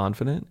extremely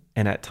confident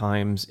and at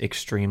times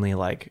extremely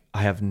like,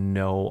 I have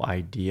no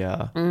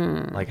idea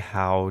like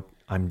how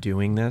I'm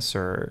doing this,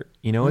 or,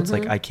 it's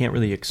like, I can't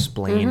really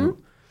explain.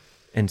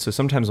 And so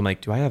sometimes I'm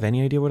like, do I have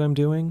any idea what I'm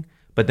doing?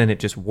 But then it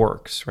just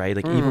works, right?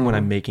 Like even when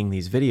I'm making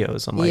these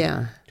videos, I'm like,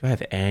 do I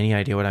have any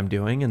idea what I'm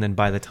doing? And then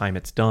by the time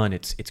it's done,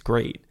 it's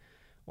great.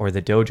 Or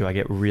the dojo, I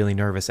get really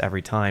nervous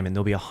every time, and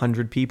there'll be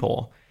 100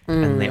 people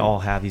and they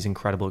all have these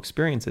incredible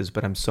experiences,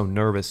 but I'm so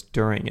nervous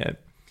during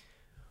it.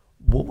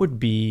 What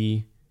would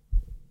be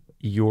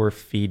your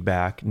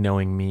feedback,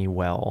 knowing me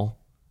well,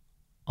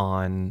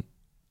 on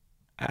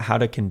how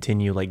to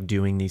continue like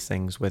doing these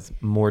things with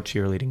more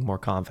cheerleading, more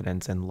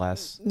confidence, and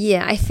less?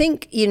 Yeah, I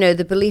think,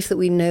 the belief that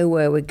we know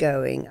where we're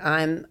going.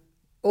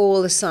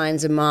 All the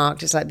signs are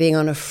marked. It's like being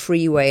on a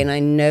freeway and I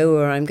know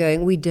where I'm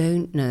going. We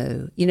don't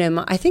know.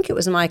 I think it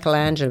was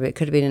Michelangelo, but it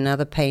could have been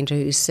another painter,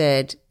 who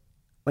said,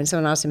 when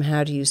someone asked him,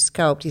 how do you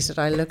sculpt? He said,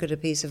 I look at a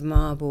piece of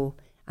marble,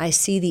 I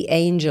see the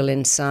angel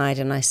inside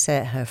and I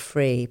set her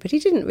free. But he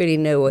didn't really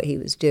know what he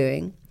was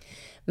doing.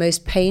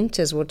 Most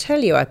painters will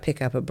tell you, I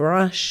pick up a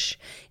brush.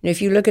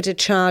 If you look at a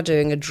child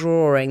doing a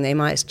drawing, they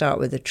might start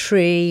with a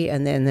tree,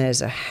 and then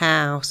there's a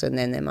house, and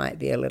then there might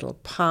be a little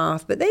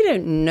path, but they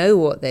don't know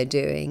what they're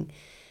doing.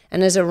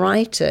 And as a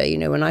writer,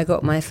 when I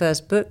got my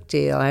first book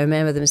deal, I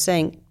remember them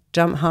saying,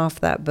 dump half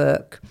that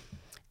book.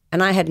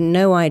 And I had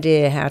no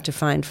idea how to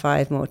find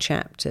 5 more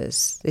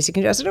chapters. They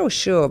said, I said, oh,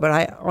 sure, but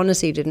I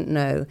honestly didn't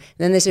know. And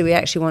then they said, we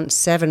actually want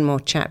 7 more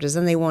chapters.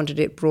 Then they wanted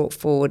it brought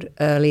forward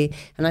early.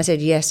 And I said,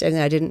 yes, and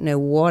I didn't know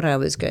what I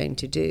was going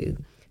to do.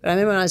 But I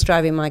remember when I was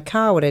driving my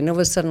car one day, and all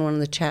of a sudden one of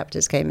the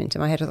chapters came into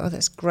my head. I thought, oh,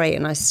 that's great.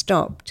 And I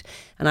stopped,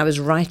 and I was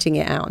writing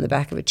it out on the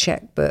back of a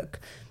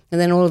checkbook. And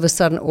then all of a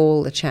sudden,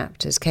 all the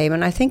chapters came.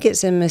 And I think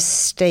it's a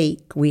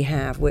mistake we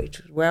have,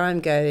 where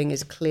I'm going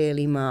is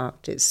clearly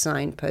marked, it's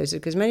signposted,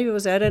 because many people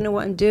say, I don't know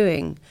what I'm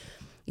doing.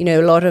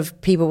 A lot of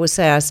people will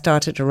say, I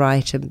started to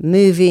write a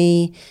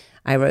movie,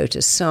 I wrote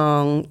a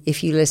song.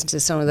 If you listen to the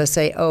song, they'll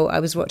say, oh, I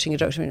was watching a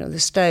documentary on the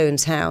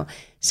Stones, how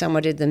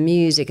someone did the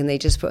music and they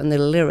just put in the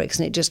lyrics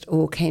and it just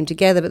all came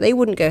together. But they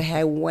wouldn't go, hey,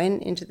 I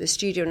went into the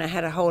studio and I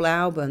had a whole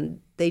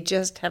album. They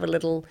just have a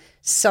little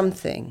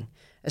something,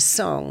 a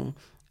song,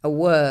 a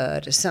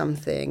word or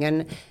something.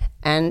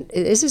 And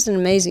this is an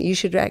amazing, you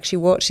should actually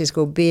watch this,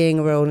 called Being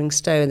a Rolling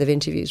Stone. They've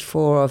interviewed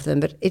 4 of them,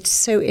 but it's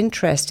so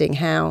interesting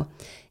how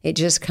it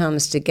just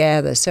comes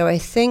together. So I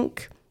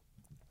think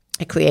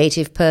a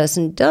creative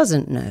person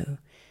doesn't know.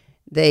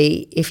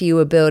 If you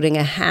were building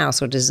a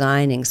house or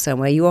designing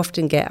somewhere, you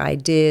often get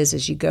ideas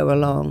as you go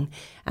along.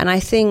 And I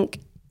think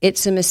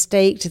it's a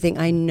mistake to think,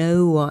 I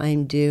know what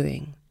I'm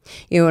doing.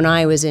 When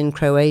I was in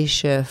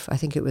Croatia, I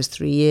think it was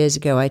 3 years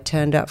ago, I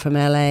turned up from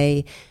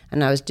LA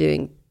and I was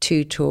doing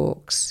 2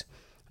 talks.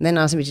 And then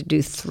asked me to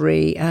do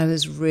 3. And I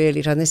was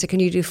really tired. And they said, can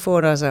you do 4?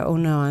 And I was like, oh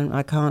no,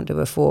 I can't do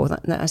a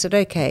 4th. And I said,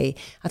 okay.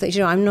 I thought,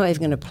 I'm not even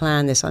going to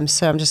plan this. I'm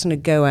just going to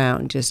go out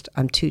and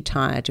I'm too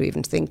tired to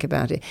even think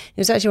about it. It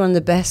was actually one of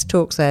the best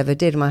talks I ever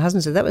did. And my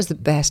husband said, that was the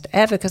best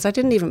ever, because I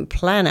didn't even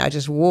plan it. I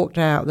just walked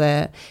out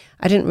there.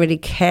 I didn't really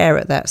care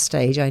at that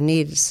stage. I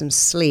needed some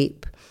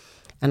sleep.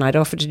 And I'd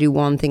offered to do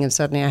 1 thing and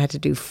suddenly I had to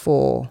do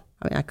 4.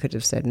 I mean, I could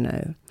have said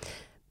no.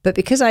 But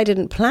because I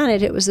didn't plan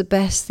it, it was the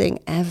best thing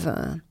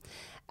ever.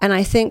 And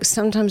I think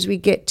sometimes we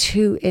get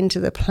too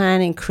into the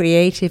planning.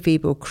 Creative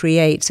people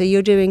create. So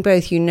you're doing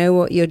both. You know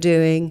what you're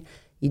doing.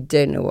 You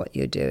don't know what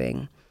you're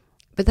doing.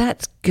 But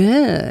that's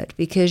good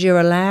because you're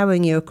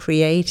allowing your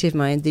creative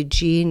mind, the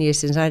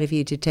genius inside of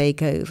you, to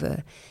take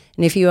over.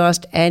 And if you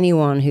asked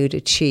anyone who'd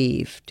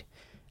achieved,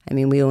 I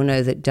mean, we all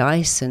know that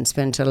Dyson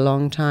spent a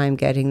long time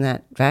getting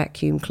that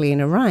vacuum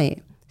cleaner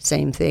right.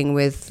 Same thing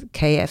with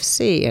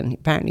KFC, and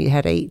apparently you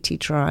had 80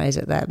 tries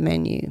at that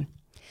menu.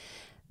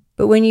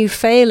 But when you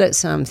fail at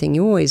something,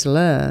 you always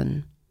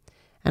learn.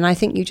 And I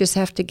think you just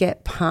have to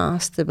get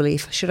past the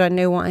belief, should I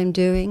know what I'm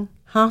doing?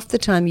 Half the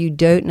time you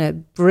don't know.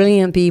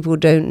 Brilliant people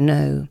don't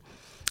know.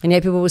 And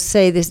yet people will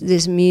say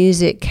this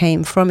music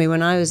came from me.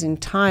 When I was in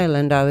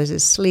Thailand, I was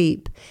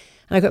asleep.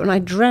 And when I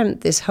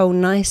dreamt this whole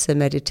nicer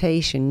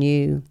meditation,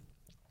 you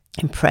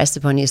impress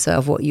upon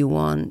yourself what you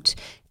want,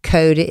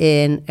 code it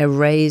in,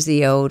 erase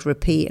the old,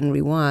 repeat and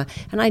rewire.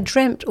 And I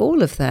dreamt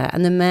all of that.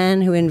 And the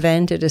man who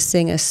invented a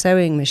Singer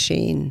sewing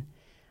machine,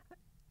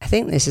 I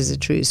think this is a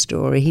true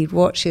story, he'd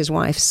watch his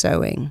wife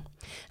sewing.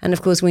 And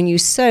of course, when you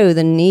sew,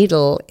 the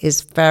needle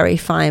is very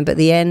fine, but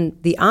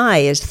the eye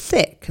is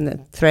thick and the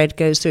thread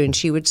goes through, and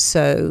she would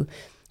sew.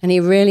 And he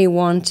really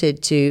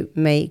wanted to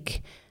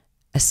make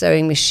a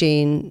sewing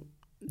machine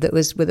that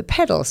was with a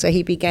pedal. So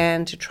he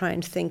began to try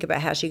and think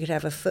about how she could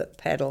have a foot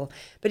pedal,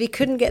 but he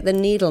couldn't get the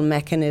needle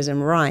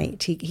mechanism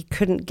right. He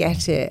couldn't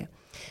get it.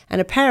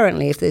 And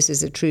apparently, if this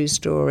is a true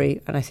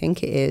story, and I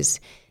think it is,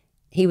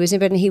 he was in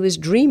bed and he was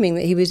dreaming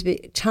that he was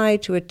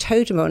tied to a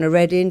totem and a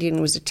red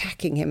Indian was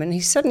attacking him. And he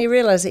suddenly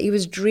realized that he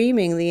was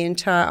dreaming the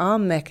entire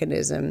arm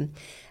mechanism,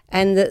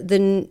 and that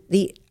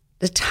the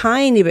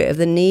tiny bit of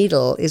the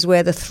needle is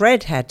where the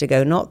thread had to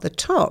go, not the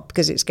top,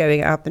 because it's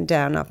going up and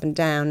down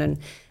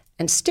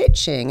and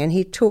stitching. And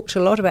he talked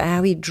a lot about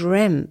how he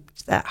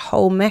dreamt that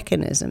whole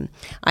mechanism.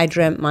 I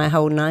dreamt my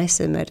whole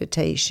nicer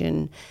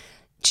meditation.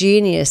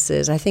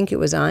 Geniuses, I think it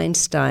was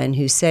Einstein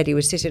who said he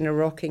would sit in a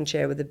rocking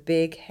chair with a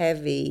big,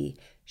 heavy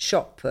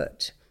shot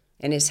put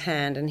in his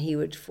hand, and he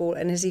would fall,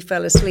 and as he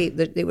fell asleep,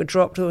 it would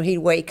drop to, and he'd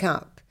wake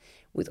up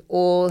with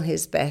all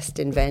his best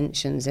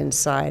inventions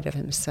inside of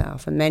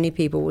himself. And many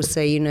people will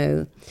say,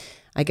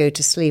 I go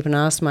to sleep and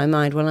ask my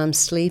mind, well, I'm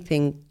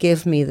sleeping,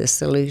 give me the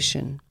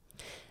solution.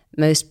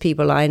 Most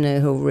people I know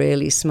who are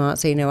really smart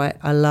say,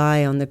 I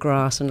lie on the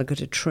grass and look at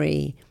a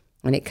tree,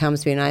 and it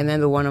comes to me. And I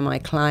remember one of my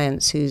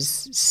clients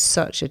who's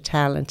such a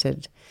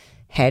talented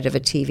head of a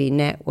TV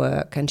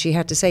network, and she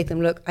had to say to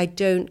them, look, I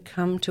don't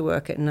come to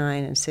work at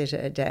 9 and sit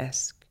at a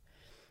desk.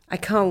 I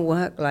can't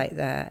work like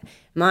that.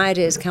 My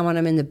ideas come when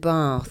I'm in the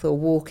bath or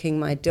walking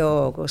my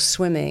dog or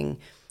swimming.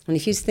 And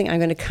if you think I'm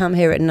going to come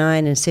here at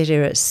 9 and sit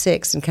here at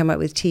 6 and come up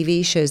with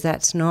TV shows,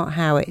 that's not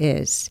how it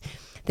is.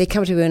 They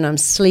come to me when I'm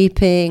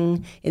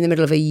sleeping, in the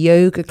middle of a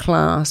yoga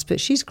class, but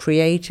she's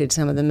created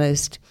some of the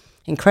most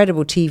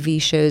incredible TV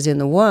shows in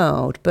the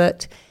world,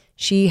 but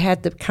she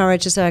had the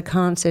courage to say, I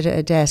can't sit at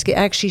a desk. It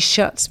actually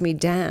shuts me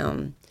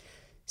down.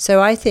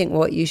 So I think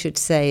what you should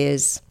say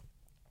is,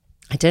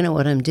 I don't know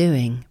what I'm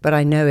doing, but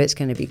I know it's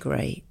going to be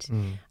great.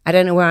 I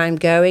don't know where I'm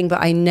going,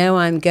 but I know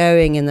I'm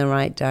going in the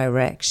right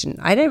direction.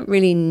 I don't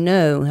really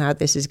know how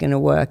this is going to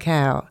work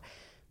out,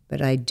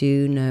 but I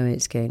do know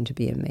it's going to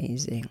be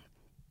amazing.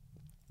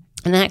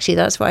 And actually,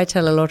 that's why I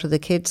tell a lot of the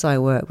kids I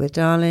work with,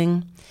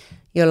 darling,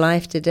 your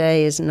life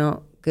today is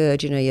not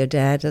good. Your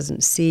dad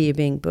doesn't see you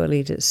being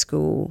bullied at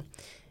school.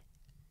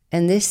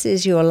 And this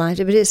is your life,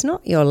 but it's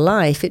not your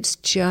life. It's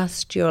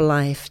just your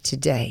life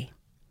today.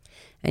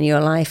 And your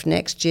life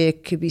next year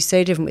could be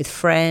so different with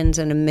friends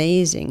and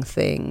amazing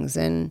things.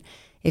 And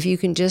if you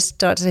can just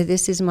start to say,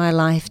 this is my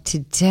life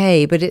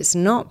today, but it's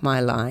not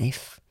my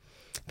life.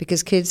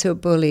 Because kids who are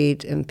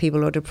bullied and people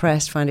who are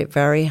depressed find it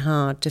very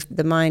hard.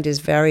 The mind is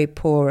very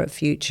poor at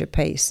future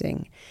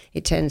pacing.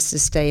 It tends to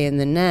stay in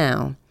the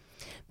now.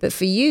 But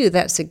for you,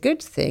 that's a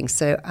good thing.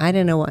 So I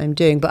don't know what I'm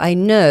doing, but I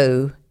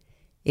know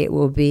it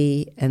will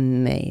be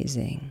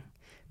amazing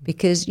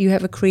because you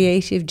have a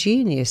creative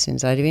genius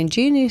inside of you. And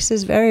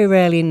geniuses very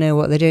rarely know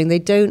what they're doing. They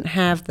don't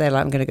have their,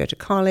 I'm going to go to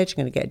college,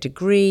 I'm going to get a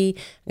degree,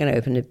 I'm going to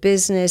open a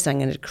business, I'm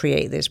going to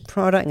create this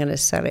product, I'm going to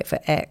sell it for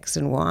X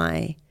and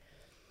Y.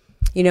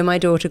 My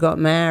daughter got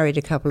married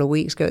a couple of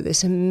weeks ago at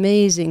this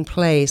amazing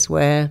place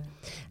and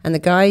the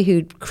guy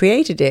who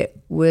created it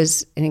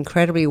was an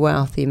incredibly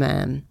wealthy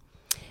man.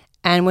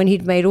 And when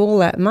he'd made all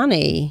that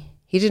money,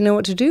 he didn't know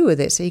what to do with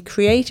it. So he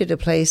created a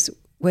place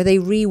where they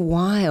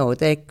rewild.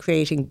 They're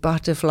creating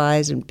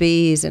butterflies and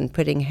bees and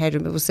putting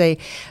headroom. People say,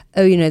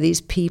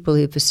 these people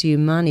who pursue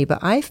money. But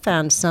I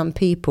found some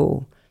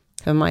people,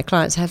 and my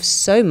clients have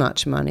so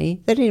much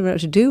money, they don't even know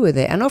what to do with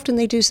it. And often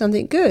they do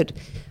something good.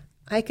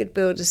 I could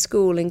build a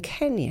school in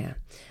Kenya.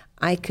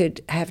 I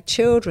could have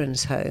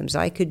children's homes.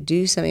 I could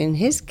do something. In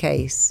his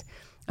case,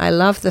 I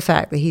love the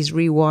fact that he's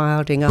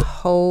rewilding a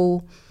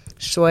whole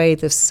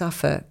swathe of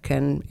Suffolk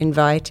and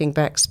inviting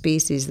back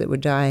species that were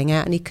dying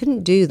out. And he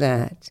couldn't do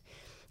that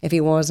if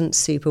he wasn't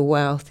super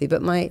wealthy.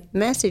 But my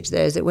message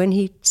there is that when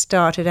he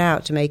started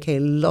out to make a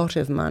lot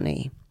of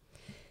money,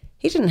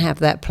 he didn't have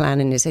that plan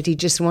in his head. He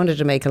just wanted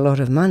to make a lot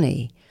of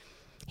money.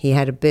 He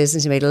had a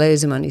business, he made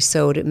loads of money,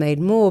 sold it, made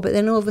more. But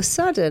then all of a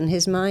sudden,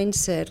 his mind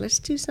said, let's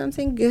do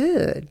something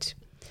good.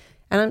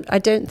 And I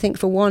don't think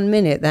for 1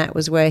 minute that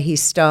was where he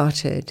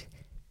started,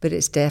 but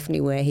it's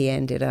definitely where he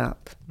ended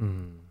up.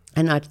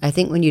 And I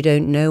think when you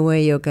don't know where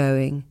you're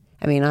going,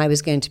 I mean, I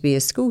was going to be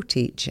a school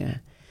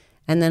teacher,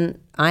 and then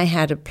I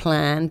had a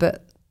plan,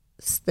 but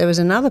there was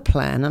another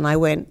plan, and I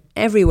went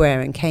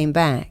everywhere and came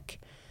back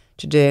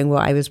to doing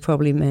what I was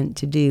probably meant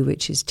to do,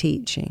 which is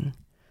teaching.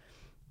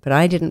 But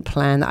I didn't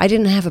plan. I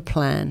didn't have a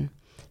plan.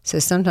 So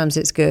sometimes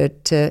it's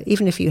good to,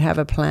 even if you have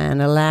a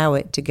plan, allow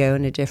it to go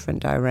in a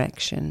different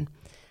direction.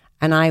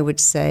 And I would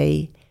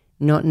say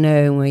not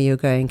knowing where you're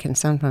going can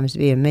sometimes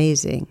be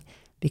amazing,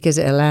 because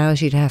it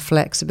allows you to have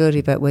flexibility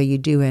about where you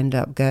do end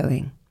up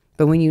going.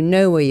 But when you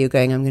know where you're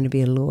going, I'm going to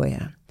be a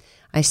lawyer.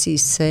 I see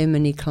so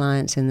many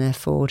clients in their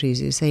 40s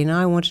who say,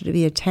 I wanted to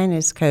be a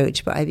tennis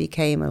coach, but I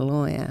became a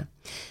lawyer.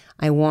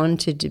 I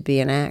wanted to be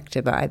an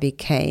actor, but I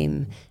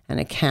became an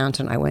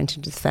accountant. I went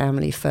into the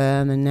family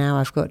firm, and now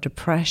I've got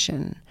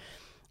depression.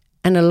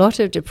 And a lot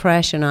of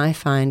depression, I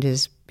find,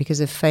 is because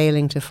of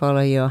failing to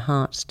follow your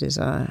heart's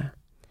desire.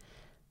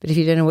 But if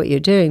you don't know what you're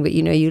doing, but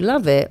you know you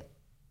love it,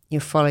 you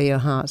follow your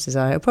heart's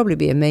desire. It'll probably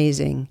be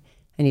amazing,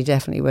 and you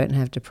definitely won't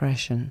have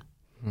depression.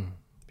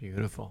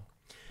 Beautiful.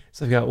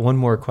 So I've got one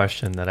more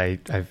question that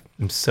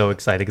I'm so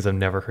excited because I've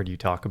never heard you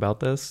talk about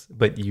this,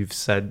 but you've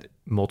said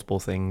multiple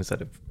things that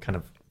have kind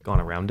of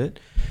gone around it.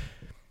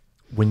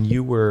 When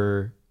you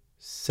were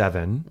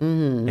 7,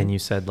 and you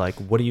said, like,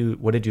 what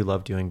did you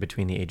love doing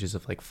between the ages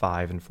of like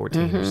 5 and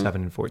 14 or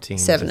 7 and 14?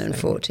 7 and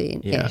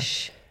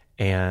 14-ish.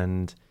 Yeah.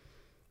 And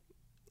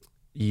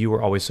you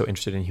were always so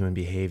interested in human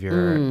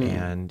behavior,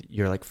 and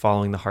you're like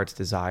following the heart's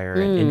desire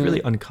and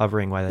really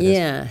uncovering why that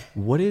is.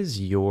 What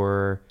is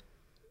your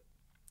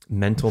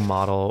mental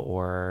model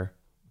or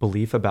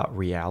belief about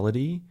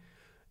reality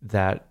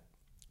that,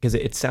 because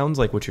it sounds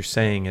like what you're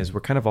saying is we're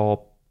kind of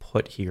all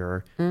put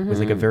here with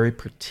like a very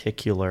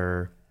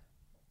particular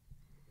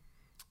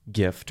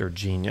gift or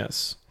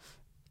genius,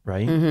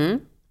 right?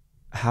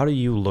 How do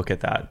you look at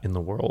that in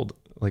the world?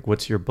 Like,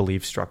 what's your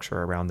belief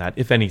structure around that,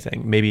 if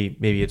anything?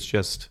 Maybe it's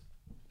just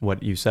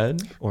what you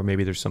said, or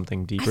maybe there's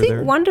something deeper there. I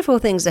think wonderful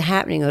things are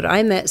happening.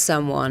 I met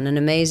someone, an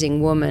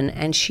amazing woman,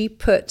 and she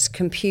puts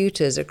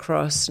computers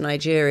across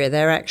Nigeria.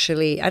 They're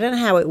actually, I don't know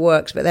how it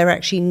works, but they're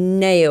actually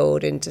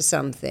nailed into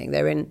something.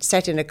 They're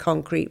set in a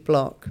concrete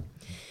block.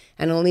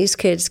 And all these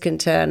kids can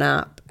turn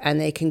up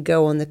and they can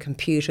go on the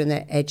computer and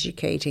they're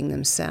educating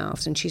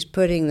themselves. And she's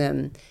putting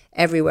them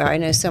everywhere. I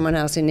know someone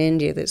else in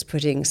India that's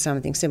putting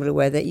something similar,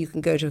 where that you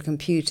can go to a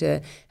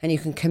computer and you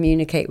can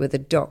communicate with a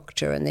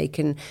doctor and they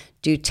can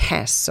do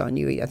tests on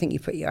you. I think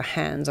you put your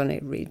hands on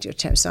it, read your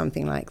test,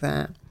 something like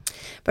that.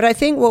 But I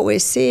think what we're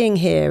seeing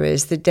here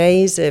is the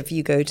days of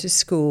you go to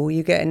school,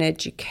 you get an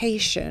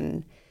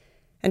education,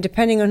 and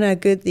depending on how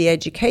good the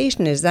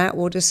education is, that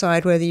will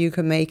decide whether you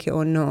can make it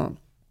or not.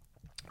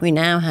 We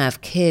now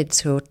have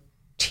kids who are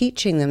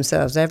teaching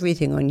themselves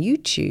everything on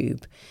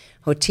YouTube,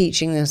 or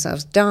teaching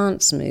themselves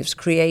dance moves,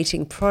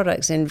 creating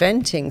products,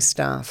 inventing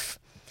stuff.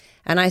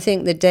 And I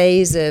think the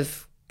days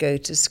of go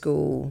to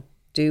school,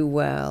 do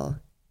well,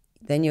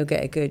 then you'll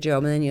get a good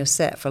job, and then you're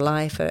set for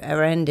life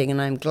are ending.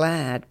 And I'm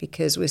glad,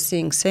 because we're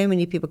seeing so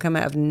many people come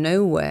out of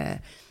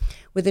nowhere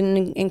with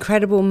an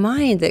incredible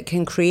mind that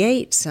can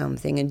create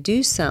something and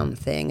do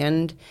something.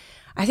 And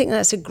I think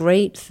that's a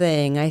great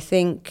thing. I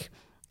think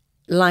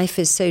life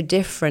is so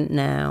different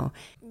now.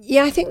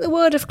 Yeah, I think the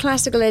world of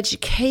classical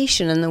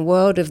education and the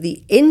world of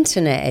the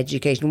internet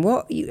education,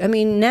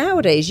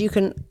 nowadays you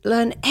can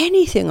learn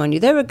anything on you.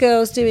 There are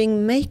girls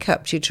doing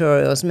makeup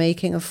tutorials,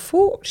 making a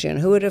fortune.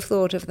 Who would have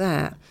thought of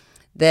that?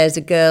 There's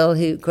a girl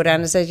called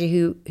Anastasia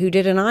who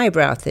did an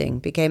eyebrow thing,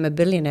 became a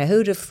billionaire. Who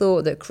would have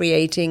thought that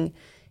creating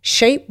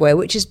shapewear,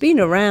 which has been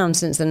around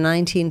since the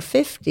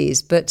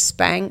 1950s, but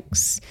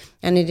Spanx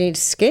and indeed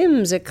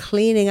Skims are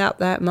cleaning up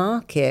that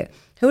market.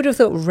 Who would have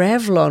thought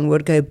Revlon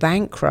would go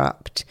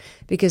bankrupt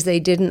because they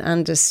didn't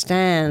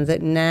understand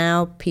that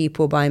now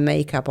people buy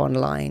makeup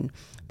online.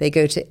 They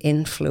go to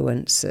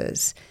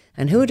influencers.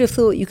 And who would have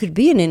thought you could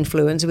be an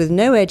influencer with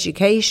no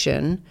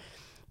education,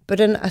 but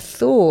a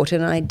thought,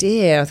 an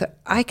idea that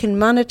I can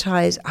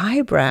monetize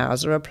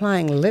eyebrows or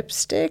applying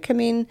lipstick? I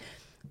mean,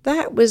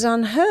 that was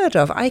unheard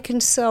of. I can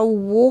sell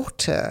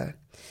water.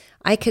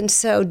 I can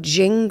sell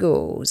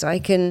jingles. I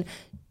can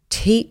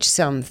teach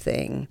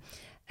something.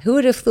 Who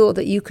would have thought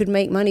that you could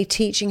make money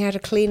teaching how to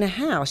clean a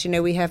house? You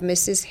know, we have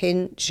Mrs.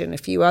 Hinch and a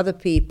few other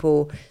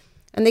people,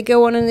 and they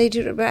go on and they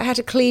do about how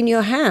to clean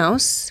your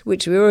house,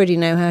 which we already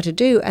know how to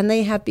do, and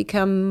they have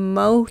become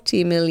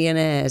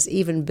multi-millionaires,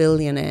 even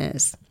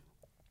billionaires.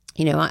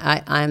 You know,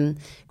 I'm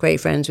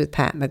great friends with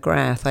Pat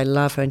McGrath. I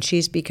love her, and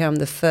she's become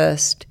the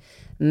first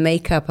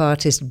makeup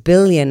artist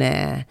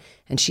billionaire,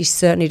 and she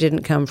certainly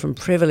didn't come from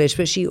privilege,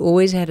 but she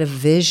always had a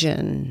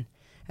vision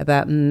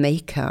about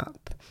makeup.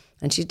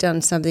 And she's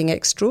done something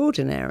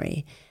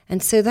extraordinary.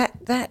 And so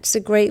that's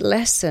a great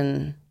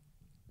lesson.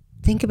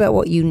 Think about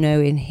what you know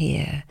in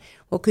here.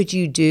 What could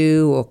you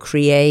do or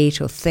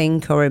create or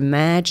think or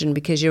imagine?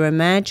 Because your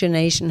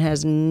imagination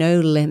has no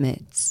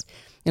limits.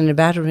 In a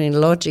battle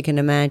between logic and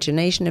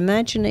imagination,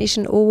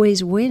 imagination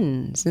always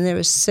wins. And there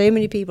are so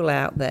many people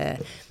out there.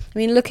 I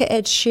mean, look at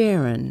Ed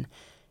Sheeran.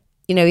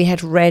 You know, he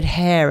had red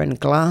hair and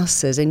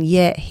glasses, and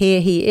yet here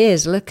he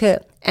is. Look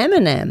at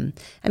Eminem.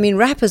 I mean,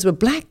 rappers were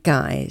black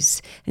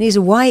guys, and he's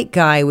a white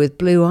guy with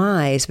blue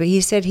eyes, but he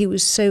said he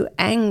was so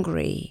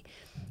angry,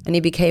 and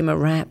he became a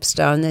rap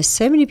star. And there's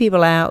so many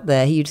people out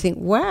there you'd think,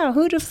 wow,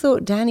 who'd have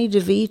thought Danny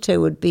DeVito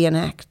would be an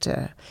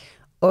actor?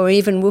 Or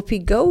even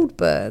Whoopi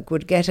Goldberg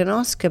would get an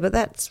Oscar, but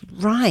that's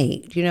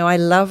right. You know, I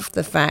love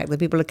the fact that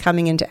people are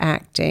coming into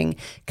acting,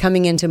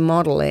 coming into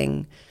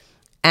modeling.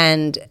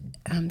 And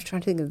I'm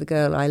trying to think of the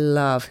girl I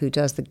love who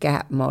does the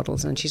Gap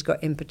models, and she's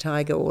got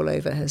impetigo all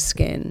over her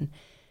skin.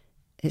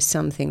 It's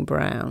something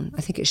Brown.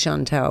 I think it's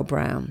Chantal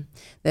Brown.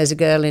 There's a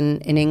girl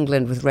in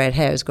England with red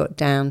hair who's got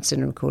Down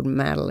syndrome called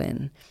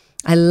Madeline.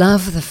 I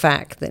love the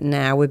fact that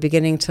now we're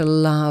beginning to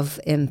love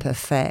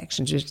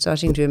imperfections. We're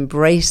starting to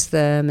embrace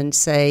them and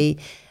say,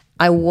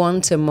 I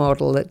want a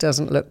model that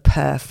doesn't look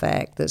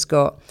perfect, that's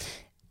got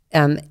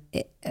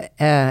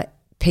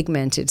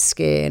pigmented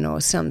skin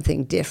or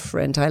something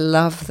different. I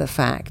love the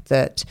fact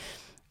that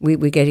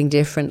we're getting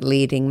different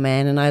leading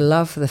men, and I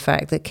love the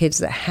fact that kids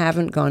that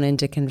haven't gone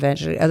into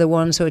conventional are the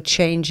ones who are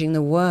changing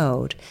the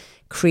world,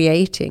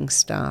 creating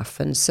stuff.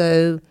 And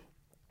so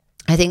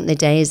I think the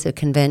days of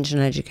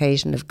conventional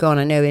education have gone.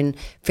 I know in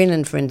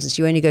Finland, for instance,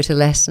 you only go to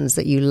lessons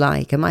that you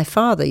like. And my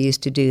father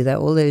used to do that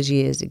all those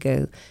years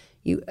ago.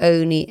 You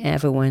only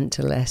ever went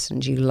to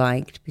lessons you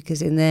liked,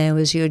 because in there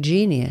was your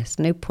genius.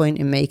 No point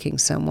in making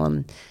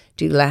someone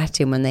do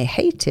Latin when they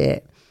hate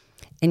it.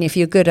 And if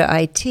you're good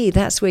at IT,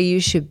 that's where you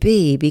should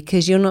be,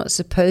 because you're not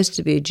supposed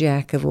to be a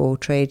jack of all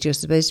trades. You're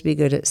supposed to be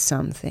good at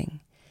something,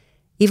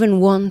 even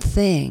one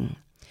thing.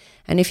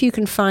 And if you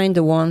can find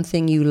the one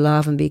thing you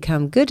love and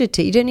become good at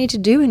it, you don't need to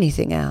do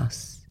anything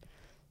else.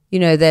 You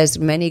know, there's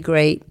many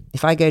great,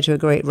 if I go to a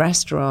great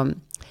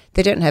restaurant,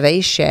 they don't have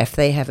a chef.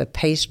 They have a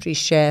pastry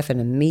chef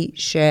and a meat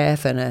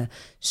chef and a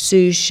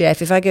sous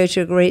chef. If I go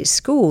to a great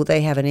school,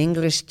 they have an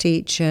English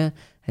teacher,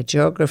 a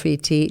geography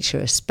teacher,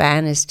 a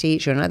Spanish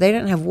teacher. And they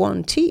don't have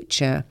one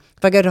teacher.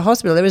 If I go to a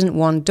hospital, there isn't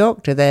one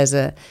doctor. There's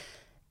a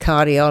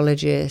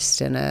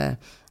cardiologist and a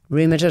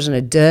rheumatologist and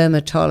a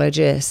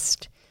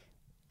dermatologist.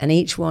 And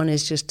each one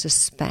is just a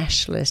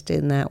specialist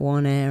in that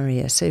one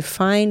area. So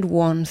find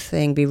one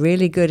thing, be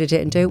really good at it,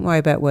 and don't worry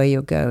about where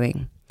you're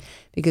going.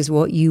 Because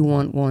what you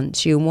want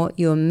wants you, and what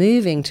you're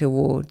moving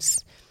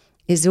towards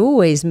is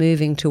always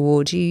moving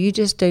towards you. You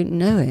just don't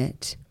know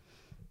it.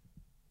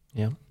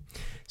 Yeah.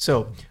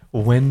 So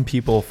when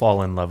people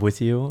fall in love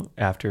with you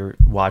after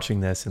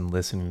watching this and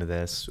listening to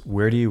this,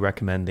 where do you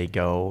recommend they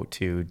go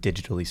to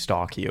digitally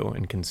stalk you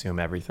and consume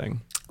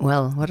everything?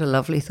 Well, what a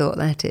lovely thought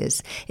that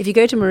is. If you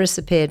go to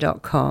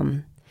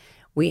marissapeer.com,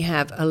 we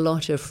have a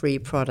lot of free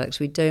products.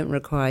 We don't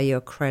require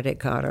your credit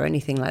card or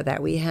anything like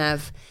that. We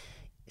have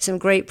some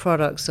great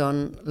products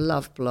on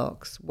love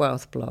blocks,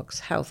 wealth blocks,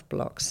 health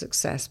blocks,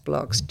 success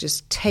blocks.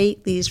 Just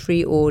take these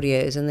free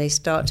audios and they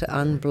start to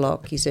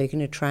unblock you so you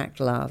can attract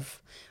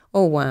love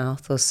or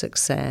wealth or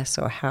success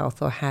or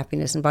health or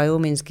happiness. And by all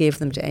means, give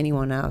them to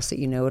anyone else that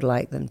you know would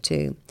like them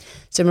too.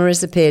 So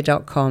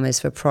marissapeer.com is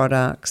for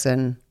products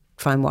and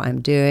find what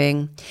I'm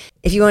doing.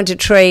 If you want to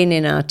train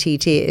in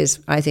RTT, it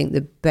is, I think,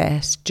 the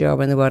best job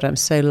in the world. I'm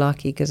so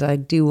lucky because I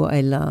do what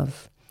I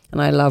love.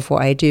 And I love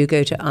what I do.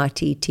 Go to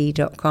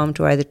rtt.com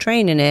to either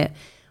train in it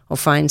or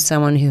find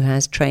someone who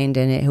has trained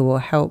in it who will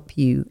help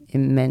you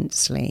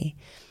immensely.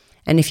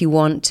 And if you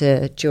want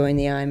to join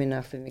the I'm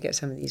Enough and we get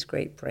some of these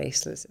great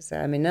bracelets that say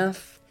I'm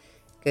Enough,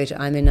 go to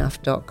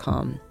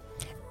imenough.com.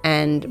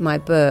 And my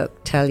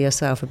book, Tell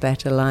Yourself a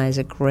Better Lie, is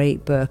a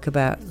great book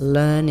about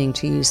learning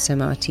to use some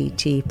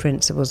RTT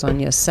principles on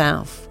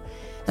yourself.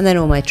 And then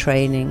all my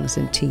trainings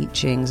and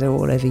teachings are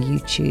all over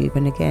YouTube.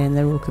 And again,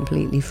 they're all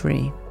completely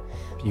free.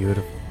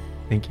 Beautiful.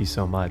 Thank you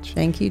so much.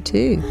 Thank you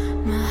too.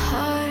 My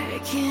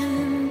heart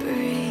can